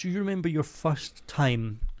ep. Do you remember your first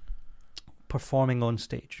time performing on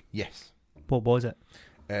stage? Yes. What was it?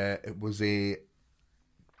 It was a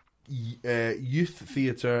youth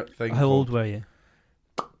theatre thing. How old were you?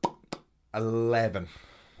 11.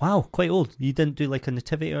 Wow, quite old. You didn't do like a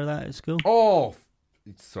nativity or that at school? Oh,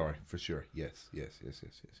 sorry, for sure. Yes.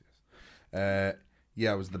 I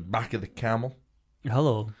was the back of the camel.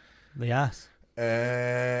 Hello, the ass.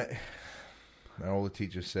 And all the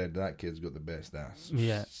teachers said, that kid's got the best ass.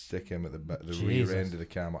 Yeah. Stick him at the rear end of the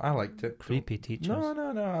camel. I liked it. Creepy teachers.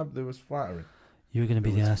 No. There was flattering. You're going to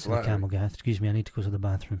be the ass of the camel, guy. Excuse me, I need to go to the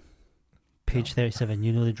bathroom. Page 37,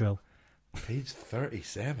 you know the drill. Page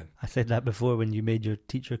 37? I said that before when you made your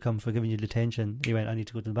teacher come for giving you detention. He went, I need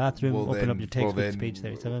to go to the bathroom, open up your textbook, it's page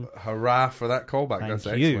 37. Hurrah for that callback. Thank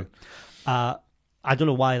That's you. Excellent. I don't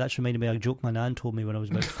know why, that's reminded me of a joke my nan told me when I was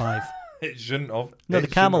about 5. It shouldn't have. No, the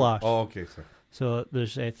camel arse. Oh, okay, sorry. So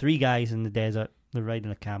there's 3 guys in the desert. They're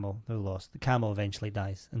riding a camel. They're lost. The camel eventually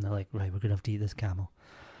dies. And they're like, right, we're going to have to eat this camel.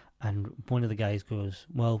 And one of the guys goes,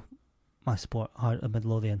 well, my sport, heart of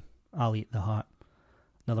Midlothian. I'll eat the heart.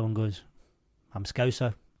 Another one goes, I'm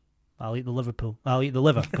Scouser. I'll eat the Liverpool. I'll eat the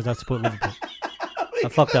liver because I support Liverpool. I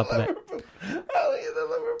fucked up a bit. I'll eat the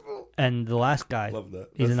Liverpool. And the last guy,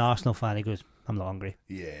 he's an Arsenal fan. He goes, I'm not hungry.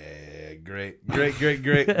 Yeah, great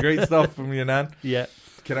stuff from your nan. Yeah.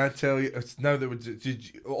 Can I tell you? It's now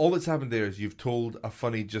that all that's happened there is you've told a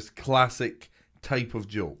funny, just classic type of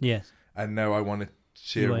joke. Yes. And now I want to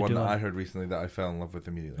share one that I heard recently that I fell in love with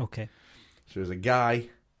immediately. Okay. So there's a guy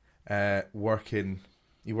working.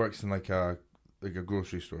 He works in like a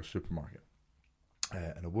grocery store, supermarket,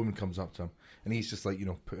 and a woman comes up to him, and he's just like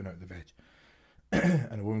putting out the veg,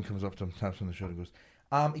 and a woman comes up to him, taps on the shoulder, and goes,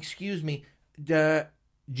 "Excuse me, do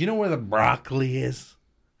you know where the broccoli is?"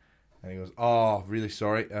 And he goes, "Oh, really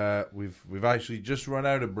sorry. We've actually just run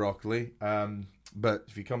out of broccoli. But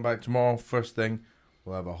if you come back tomorrow, first thing,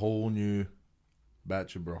 we'll have a whole new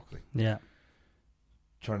batch of broccoli." Yeah.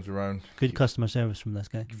 Turns around. Good customer service from this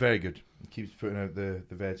guy. Very good. Keeps putting out the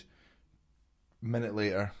veg. A minute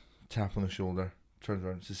later, tap on the shoulder. Turns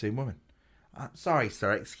around. It's the same woman. "Sorry,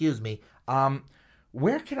 sir. Excuse me.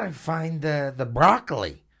 Where can I find the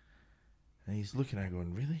broccoli?" And he's looking at her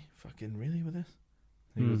going, "Really? Fucking really with this?"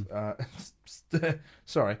 And he goes,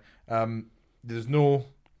 "Sorry. There's no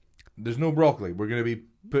broccoli. We're going to be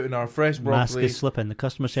putting our fresh broccoli." Mask is slipping. The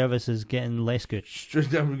customer service is getting less good.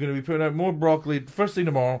 Straight down, we're going to be putting out more broccoli first thing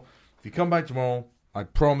tomorrow. If you come back tomorrow, I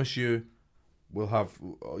promise you, we'll have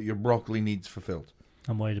your broccoli needs fulfilled.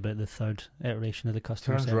 I'm worried about the third iteration of the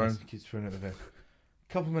customer Turns service. around, keeps putting out the veg.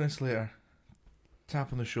 A couple minutes later,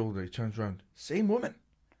 tap on the shoulder. He turns around, same woman,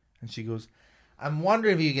 and she goes, "I'm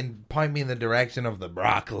wondering if you can point me in the direction of the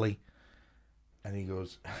broccoli." And he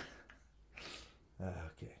goes,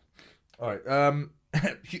 "Okay, all right.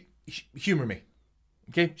 Humor me,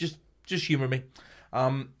 okay? Just humor me.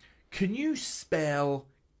 Can you spell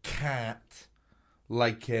cat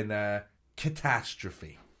like in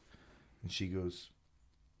catastrophe?" And she goes,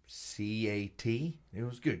 "C-A-T." It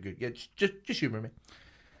was good. Yeah, just humor me.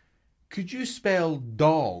 "Could you spell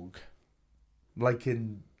dog like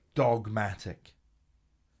in dogmatic?"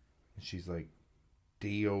 And she's like,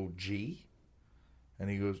 D-O-G. And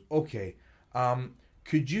he goes, "Okay.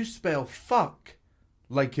 Could you spell fuck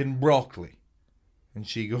like in broccoli?" And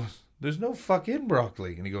she goes, "There's no fuck in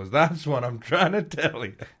broccoli." And he goes, "That's what I'm trying to tell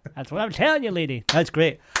you." That's what I'm telling you, lady. That's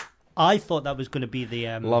great. I thought that was going to be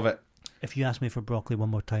the... Love it. If you ask me for broccoli one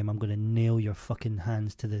more time, I'm going to nail your fucking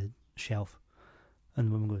hands to the shelf. And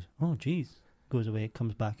the woman goes, "Oh, jeez." Goes away,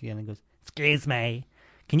 comes back again and goes, "Excuse me,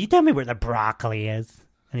 can you tell me where the broccoli is?"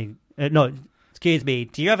 And he, "No, excuse me,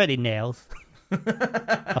 do you have any nails?"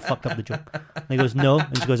 I fucked up the joke. And he goes, "No."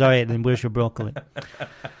 And she goes, "All right, then where's your broccoli?"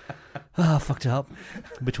 I fucked it up.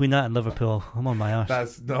 Between that and Liverpool, I'm on my arse.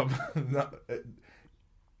 That's not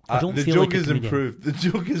I don't the feel joke like a is comedian. improved. The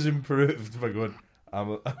joke is improved by going,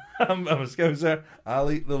 I'm a Scouser,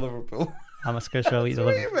 I'll eat the Liverpool. I'm a Scouser, I'll eat the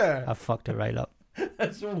That's way Liverpool. better. I fucked it right up.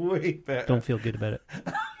 That's way better. Don't feel good about it.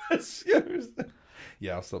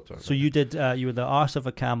 Yeah, I'll stop talking. So you did, you were the arse of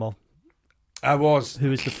a camel. I was. Who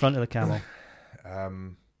was the front of the camel? I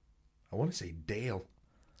want to say Dale.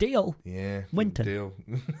 Dale? Yeah. Winton? Dale.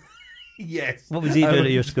 Yes. What was he doing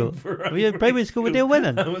at your school? Were you in primary school with Dale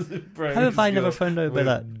Winton? I was in primary How have I school never found out about with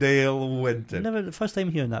that? Dale Winton. Never, the first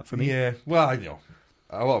time hearing that from me. Yeah. Well, I know.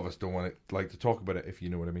 A lot of us don't want to talk about it, if you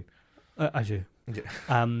know what I mean. I do.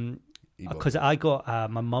 Yeah. Because I got,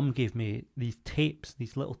 my mum gave me these tapes,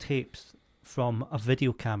 these little tapes from a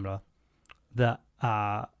video camera that,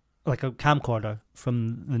 like a camcorder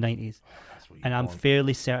from the 90s. And I'm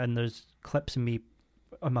fairly certain there's clips of me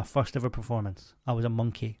on my first ever performance. I was a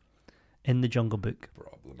monkey in the Jungle Book.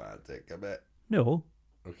 Problematic, I bet. No.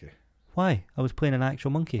 Okay. Why? I was playing an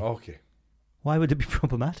actual monkey. Okay. Why would it be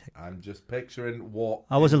problematic? I'm just picturing what...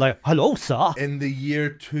 I wasn't like, "Hello, sir." In the year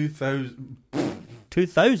 2000...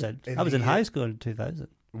 2000? I was in high school in 2000.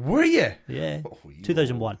 Were you? Yeah. Oh, you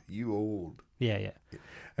 2001. Old. You old. Yeah.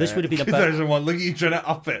 This would have been about 2001. Look at you trying to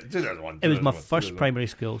up it. 2001. It was my first primary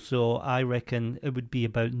school, so I reckon it would be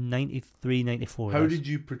about 93, 94. How did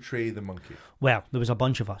you portray the monkey? Well, there was a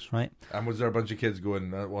bunch of us, right? And was there a bunch of kids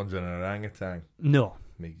going, that one's an orangutan? No.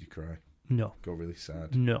 Made you cry? No. Got really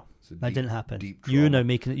sad? No. That didn't happen. You're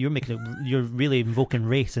you're really invoking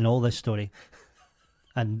race in all this story.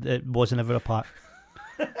 And it wasn't ever a part.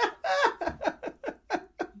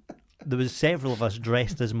 There was several of us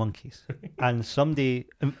dressed as monkeys, and somebody,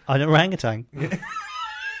 an orangutan,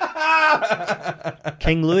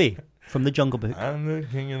 King Louis from the Jungle Book. I'm the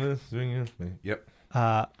king of the swing of me. Yep.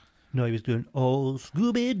 No, he was doing, oh,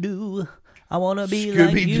 Scooby-Doo, I want to be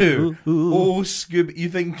Scooby-Doo. like you. Oh, Scooby. You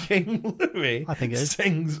think King Louis I think it is.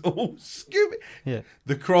 sings Oh, Scooby? Yeah.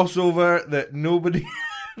 The crossover that nobody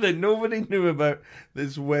knew about,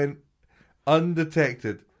 this went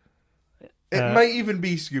undetected. It might even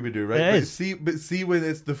be Scooby-Doo, right? It is. But see when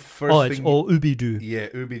it's the first Oh, it's thing... oh, Ooby-Doo. Yeah,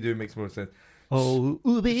 Ooby-Doo makes more sense. Oh,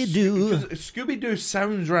 Ooby-Doo. Scooby-Doo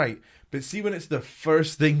sounds right, but see when it's the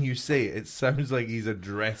first thing you say, it sounds like he's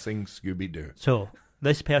addressing Scooby-Doo. So,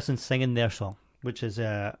 this person's singing their song, which is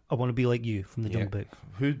I Want to Be Like You from the Jungle Book.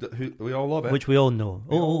 Who we all love it. Which we all know.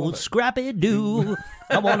 Oh, Scrappy-Doo,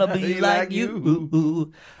 I want to be like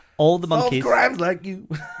you. All the monkeys. Solve crimes like you.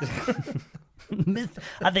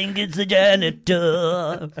 I think it's the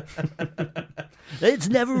janitor. It's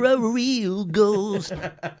never a real ghost.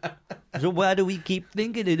 So why do we keep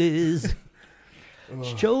thinking it is?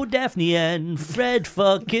 Show Daphne and Fred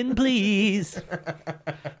fucking please.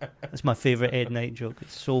 That's my favourite Ed Knight joke.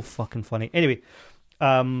 It's so fucking funny. Anyway,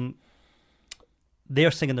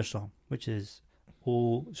 they're singing their song, which is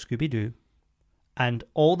Oh Scooby-Doo. And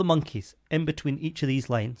all the monkeys in between each of these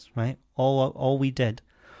lines, right? All we did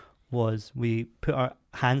was we put our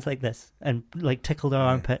hands like this and like tickled our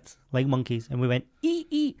armpits like monkeys, and we went ee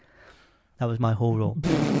ee. That was my whole role.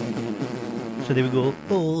 So they would go,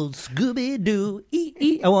 oh Scooby-Doo, ee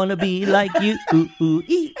ee, I want to be like you, ooh ooh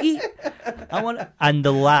ee ee. And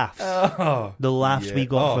the laughs we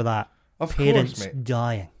got for that. Of Parents course, mate.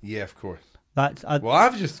 dying. Yeah, of course. Well,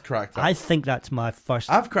 I've just cracked up. I think that's my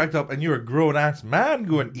first. I've cracked up, and you're a grown-ass man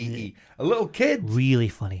going ee. A little kid. Really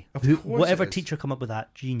funny. Of course whatever it is. teacher come up with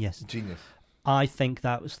that, genius. Genius. I think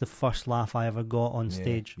that was the first laugh I ever got on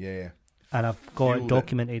stage. Yeah. And I've got it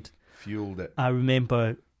documented. Fueled it. I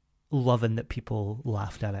remember loving that people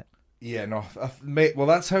laughed at it. Yeah, no, mate. Well,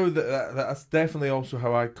 that's how. That's definitely also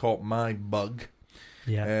how I caught my bug.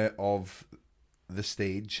 Yeah. Of the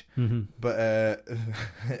stage, but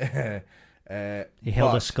he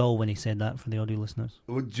held a skull when he said that for the audio listeners.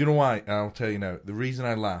 Well, do you know why? I'll tell you now. The reason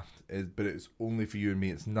I laughed is, but it's only for you and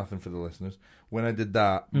me. It's nothing for the listeners. When I did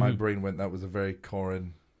that, my brain went, that was a very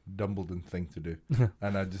Corin Dumbledon thing to do,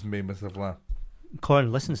 and I just made myself laugh.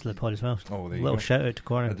 Corin listens to the pod as well. Oh, there you go. Shout out to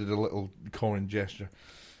Corin. I did a little Corin gesture.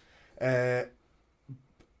 I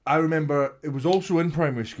remember it was also in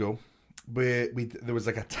primary school where there was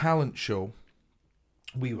like a talent show.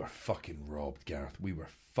 We were fucking robbed, Gareth. We were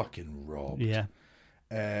fucking robbed. Yeah.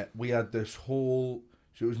 We had this whole...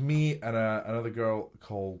 So it was me and another girl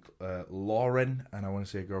called Lauren, and I want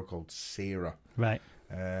to say a girl called Sarah. Right.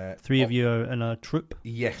 Three of you are in a troupe?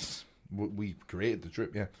 Yes. We created the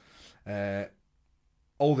troupe, yeah.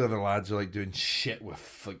 All the other lads are like doing shit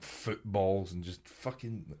with like footballs and just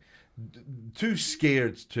fucking... Too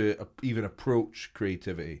scared to even approach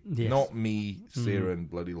creativity. Yes. Not me, Sarah, and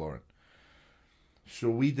bloody Lauren. So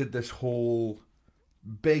we did this whole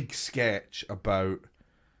big sketch about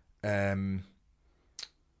it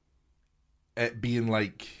being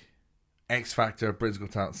like X Factor, Britain's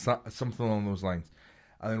Got Talent, something along those lines.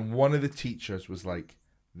 And then one of the teachers was like,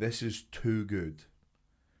 this is too good.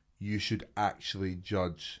 You should actually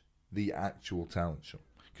judge the actual talent show.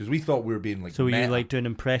 Because we thought we were being like... So were you like doing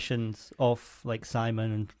impressions of like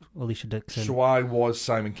Simon and Alicia Dixon? So I was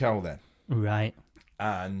Simon Cowell then. Right.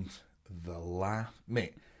 And... the laugh,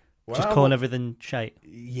 mate. Just calling everything shite.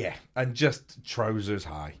 Yeah, and just trousers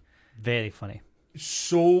high. Very funny.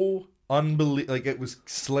 So unbelievable. Like, it was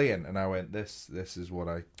slaying, and I went, this is what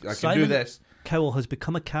I can do this. Cowell has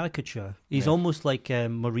become a caricature. He's almost like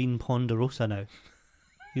Maureen Ponderosa now.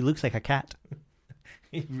 He looks like a cat.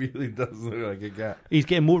 He really does look like a cat. He's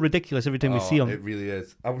getting more ridiculous every time we see him. It really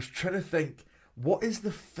is. I was trying to think, what is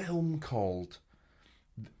the film called?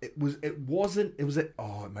 It might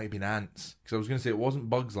have been Ants, because I was going to say it wasn't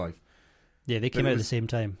Bug's Life. Yeah, they came out at the same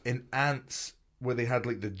time. In Ants, where they had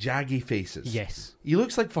like the jaggy faces. Yes. He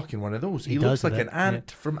looks like fucking one of those. He looks like an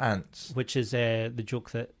ant from Ants. Which is the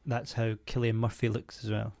joke that's how Cillian Murphy looks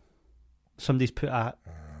as well. Somebody's put a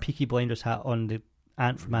Peaky Blinders hat on the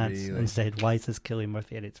ant from Ants and said, why is this Cillian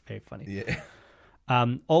Murphy? And it's very funny. Yeah.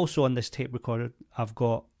 Also on this tape recorder, I've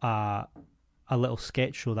got a little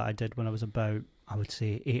sketch show that I did when I was about, I would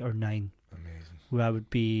say, 8 or 9. Amazing. Where I would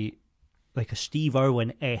be like a Steve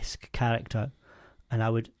Irwin-esque character, and I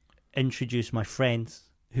would introduce my friends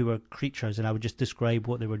who were creatures, and I would just describe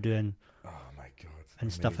what they were doing. Oh my God.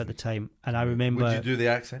 And stuff at the time. And I remember... Would you do the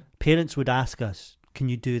accent? Parents would ask us, can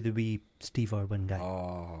you do the wee Steve Irwin guy?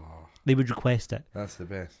 Oh. They would request it. That's the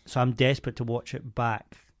best. So I'm desperate to watch it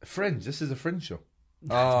back. Fringe. This is a Fringe show.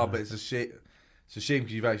 Oh, but it's a shame. It's a shame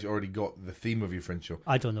because you've actually already got the theme of your Fringe show.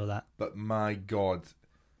 I don't know that. But my God.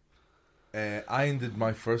 I ended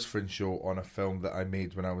my first Fringe show on a film that I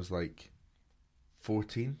made when I was like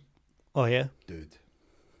 14. Oh, yeah? Dude.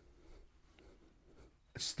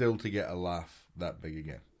 Still to get a laugh that big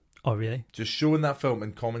again. Oh, really? Just showing that film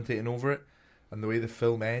and commentating over it, and the way the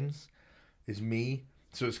film ends is me.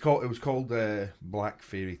 So it was called Black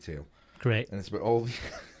Fairy Tale. Great. And it's about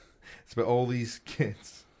all these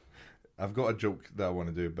kids. I've got a joke that I want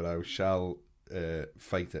to do, but I shall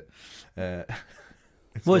fight it.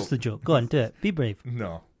 What's the joke? Go on, do it. Be brave.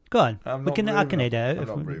 No. Go on. I can edit out. I'm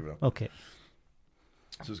not brave enough. Okay.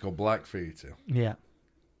 So it's called Black Fairy Tale. Yeah.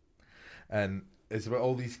 And it's about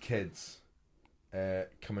all these kids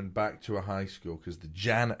coming back to a high school because the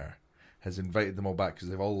janitor has invited them all back because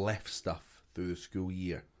they've all left stuff through the school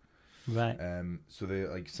year. Right. So they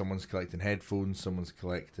like someone's collecting headphones, someone's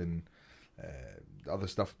collecting other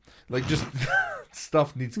stuff, like just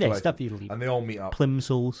stuff needs collecting. Yeah, stuff you leave. And they all meet up.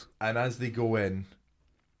 Plimsolls. And as they go in,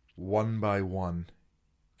 one by one,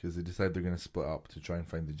 because they decide they're going to split up to try and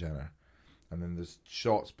find the janitor, and then there's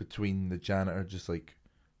shots between the janitor just like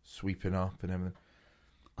sweeping up and everything.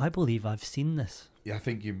 I believe I've seen this. Yeah, I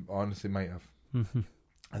think you honestly might have. Mm-hmm.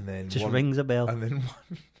 And then just rings a bell. And then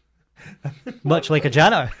much like a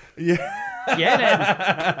janitor. Yeah. Get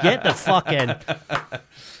in. Get the fuck in.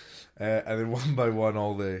 And then one by one,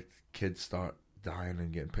 all the kids start dying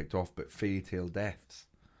and getting picked off, but fairy tale deaths.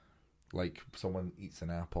 Like someone eats an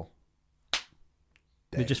apple.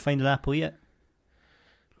 Did you just find an apple yet?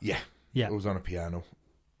 Yeah. Yeah. It was on a piano.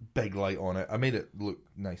 Big light on it. I made it look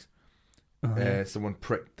nice. Yeah. Someone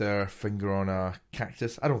pricked their finger on a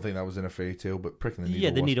cactus. I don't think that was in a fairy tale, but pricking the needle. Yeah,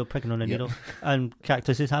 the needle pricking on a needle. And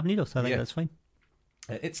cactuses have needles, so I think that's fine.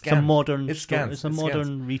 It's a modern. It's scans. It's a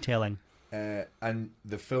modern retelling. And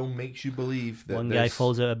the film makes you believe that one guy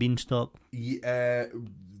falls out of a beanstalk.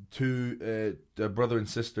 Two a brother and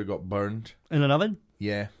sister got burned in an oven.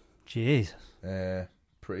 Yeah. Jesus.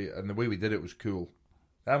 Pretty, and the way we did it was cool.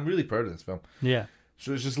 I'm really proud of this film. Yeah.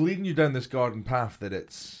 So it's just leading you down this garden path that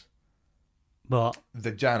it's. But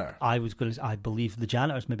the janitor. I believe the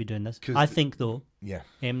janitor's maybe doing this. I think though. Yeah.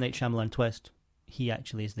 M. Night Shyamalan twist. He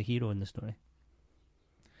actually is the hero in the story.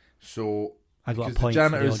 So. I got a point. The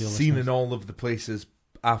janitor's seen in all of the places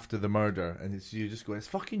after the murder, and you just go, "It's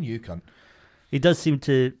fucking you, cunt." He does seem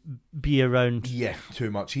to be around. Yeah,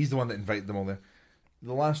 too much. He's the one that invited them all there.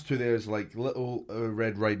 The last two there is like Little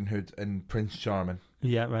Red Riding Hood and Prince Charming.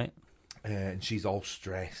 Yeah, right. And she's all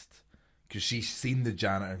stressed because she's seen the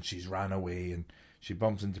janitor and she's ran away, and she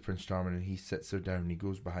bumps into Prince Charming and he sits her down and he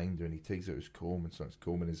goes behind her and he takes out his comb and starts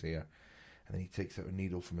combing his hair, and then he takes out a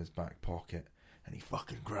needle from his back pocket and he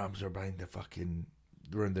fucking grabs her behind the fucking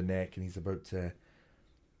around the neck and he's about to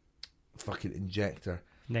fucking inject her.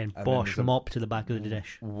 And then bosh, mop to the back of the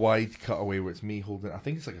dish. Wide cutaway where it's me holding, I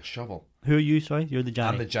think it's like a shovel. Who are you, sorry? You're the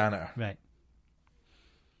janitor. I'm the janitor. Right.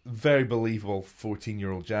 Very believable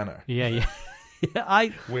 14-year-old janitor. Yeah. Yeah,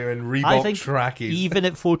 wearing Reebok trackies. Even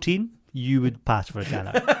at 14, you would pass for a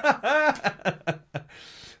janitor.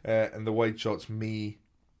 And the wide shot's me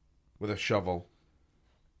with a shovel.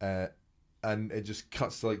 And it just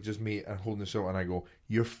cuts to like just me and holding the shovel, and I go,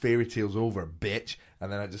 "Your fairy tale's over, bitch."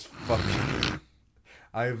 And then I just fucking...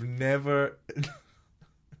 I've never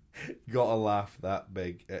got a laugh that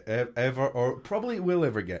big ever, or probably will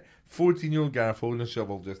ever get. 14-year-old Gareth holding a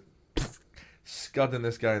shovel, just scudding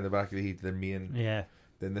this guy in the back of the head. Then me and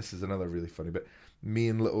then this is another really funny bit. Me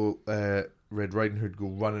and Little Red Riding Hood go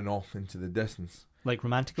running off into the distance, like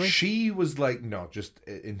romantically. She was like, no, just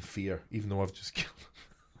in fear, even though I've just killed him.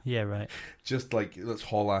 Yeah, right. Just like, let's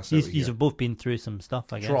haul ass out of here. You've both been through some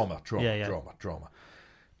stuff, I guess. Trauma.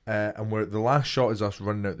 And the last shot is us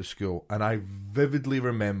running out the school, and I vividly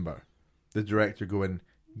remember the director going,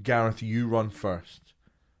 "Gareth, you run first,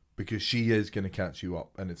 because she is going to catch you up,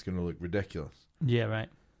 and it's going to look ridiculous." Yeah, right.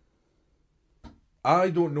 I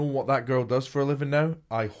don't know what that girl does for a living now.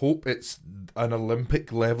 I hope it's an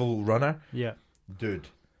Olympic level runner. Yeah. Dude,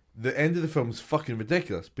 the end of the film is fucking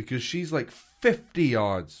ridiculous because she's like 50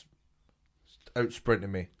 yards out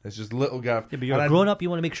sprinting me. It's just little Gav. Yeah, but you're a grown up. You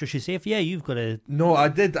want to make sure she's safe. Yeah, you've got to. No, I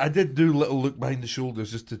did do little look behind the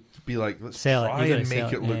shoulders just to be like, let's try and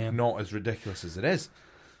make it look not as ridiculous as it is.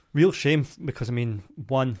 Real shame, because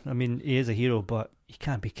he is a hero, but you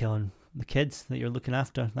can't be killing the kids that you're looking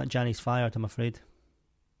after. That Johnny's fired, I'm afraid.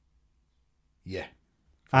 Yeah.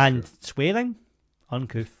 And swearing,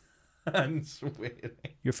 uncouth. And swearing.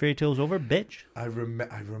 Your fairy tale's over, bitch. I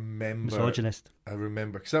remember. Misogynist. I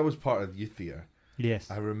remember, because that was part of the youth theatre.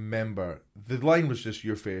 Yes. I remember, the line was just,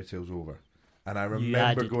 your fairy tale's over. And I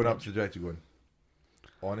remember going up to the director going,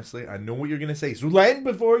 honestly, I know what you're going to say. So Len,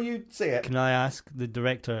 before you say it. Can I ask, the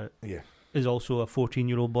director is also a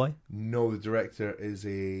 14-year-old boy? No, the director is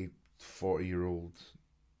a 40-year-old.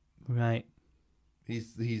 Right.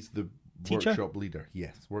 He's the teacher? Workshop leader.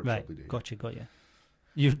 Yes, workshop leader. Got you.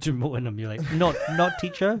 You're demoting him. You're like, not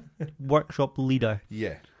teacher, workshop leader.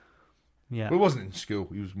 Yeah. Yeah. But it wasn't in school.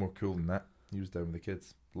 He was more cool than that. He was down with the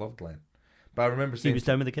kids. Loved Len. But I remember saying... He was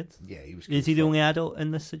down with the kids? Yeah, he was cool. Is he the only adult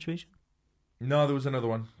in this situation? No, there was another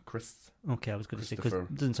one. Chris. Okay, I was going to say, because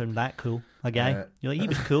it doesn't sound that cool. A guy. You're like, he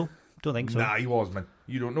was cool. Don't think so. Nah, he was, man.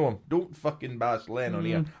 You don't know him. Don't fucking bash Len on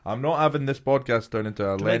here. I'm not having this podcast turn into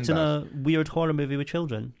a Len bash. Directing a weird horror movie with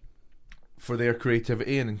children. For their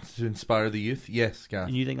creativity and to inspire the youth, yes, Gav.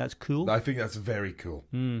 And you think that's cool? I think that's very cool.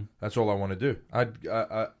 That's all I want to do.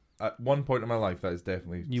 I at one point in my life, that is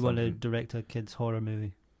definitely you want to direct a kids' horror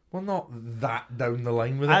movie. Well, not that down the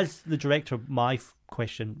line with it. As the director, my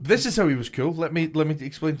question. This is how he was cool. Let me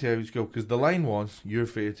explain to you how he was cool, because the line was, "Your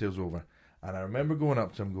fairy tale's over," and I remember going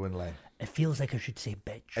up to him, going, "Len, it feels like I should say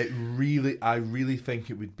bitch." I really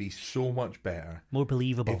think it would be so much better, more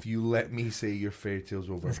believable, if you let me say your fairy tale's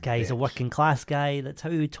over. This guy's bitch. A working class guy. That's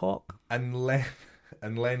how he would talk. And Len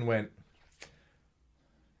went,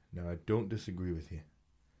 "No, I don't disagree with you.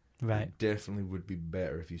 Right, it definitely would be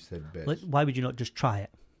better if you said bitch. Why would you not just try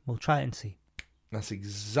it? We'll try it and see." That's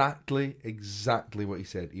exactly what he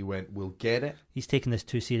said. He went, "We'll get it." He's taking this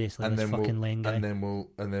too seriously. And this fucking Len guy. And then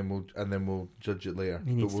we'll judge it later.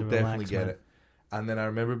 He needs but we'll to relax, definitely get man. it. And then I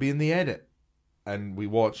remember being the edit, and we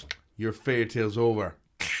watched Your Fairy Tale's Over,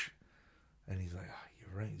 and he's like,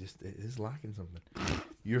 "You're right. It is lacking something.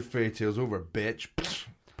 Your Fairy Tale's Over, bitch."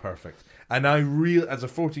 Perfect. And I really, as a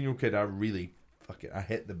 14-year-old kid, I really. Fuck it, I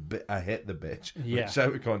hit the bitch. Yeah. Which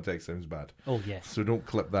out of context sounds bad. Oh yes. So don't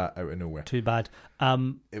clip that out of nowhere. Too bad.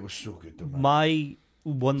 It was so good though, man. My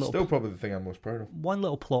one little still probably the thing I'm most proud of. One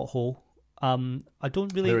little plot hole. I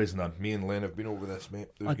don't really. There is none. Me and Len have been over this, mate.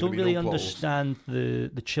 I don't really understand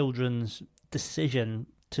the children's decision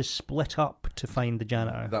to split up to find the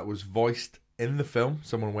janitor. That was voiced in the film.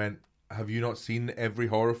 Someone went, "Have you not seen every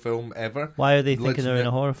horror film ever?" Why are they thinking they're in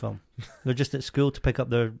a horror film? They're just at school to pick up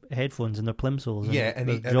their headphones and their plimsolls. Yeah,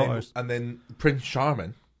 and then Prince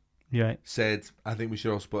Charming said, "I think we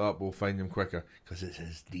should all split up. We'll find him quicker because it's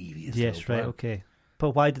his devious." Yes, right, okay.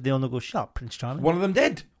 But why did they all not go, "Shut up, Prince Charming"? One of them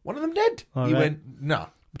did. All he right. went, "Nah."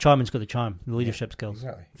 Charming's got the charm, the leadership skills.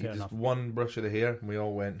 Exactly. Fair enough. One brush of the hair, and we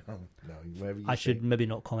all went, "Oh no, whatever you say." I should maybe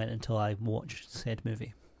not comment until I watch said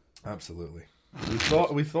movie. Absolutely.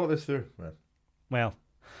 We thought this through, man. Well,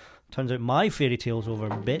 turns out my fairy tale's over,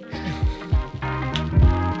 bitch.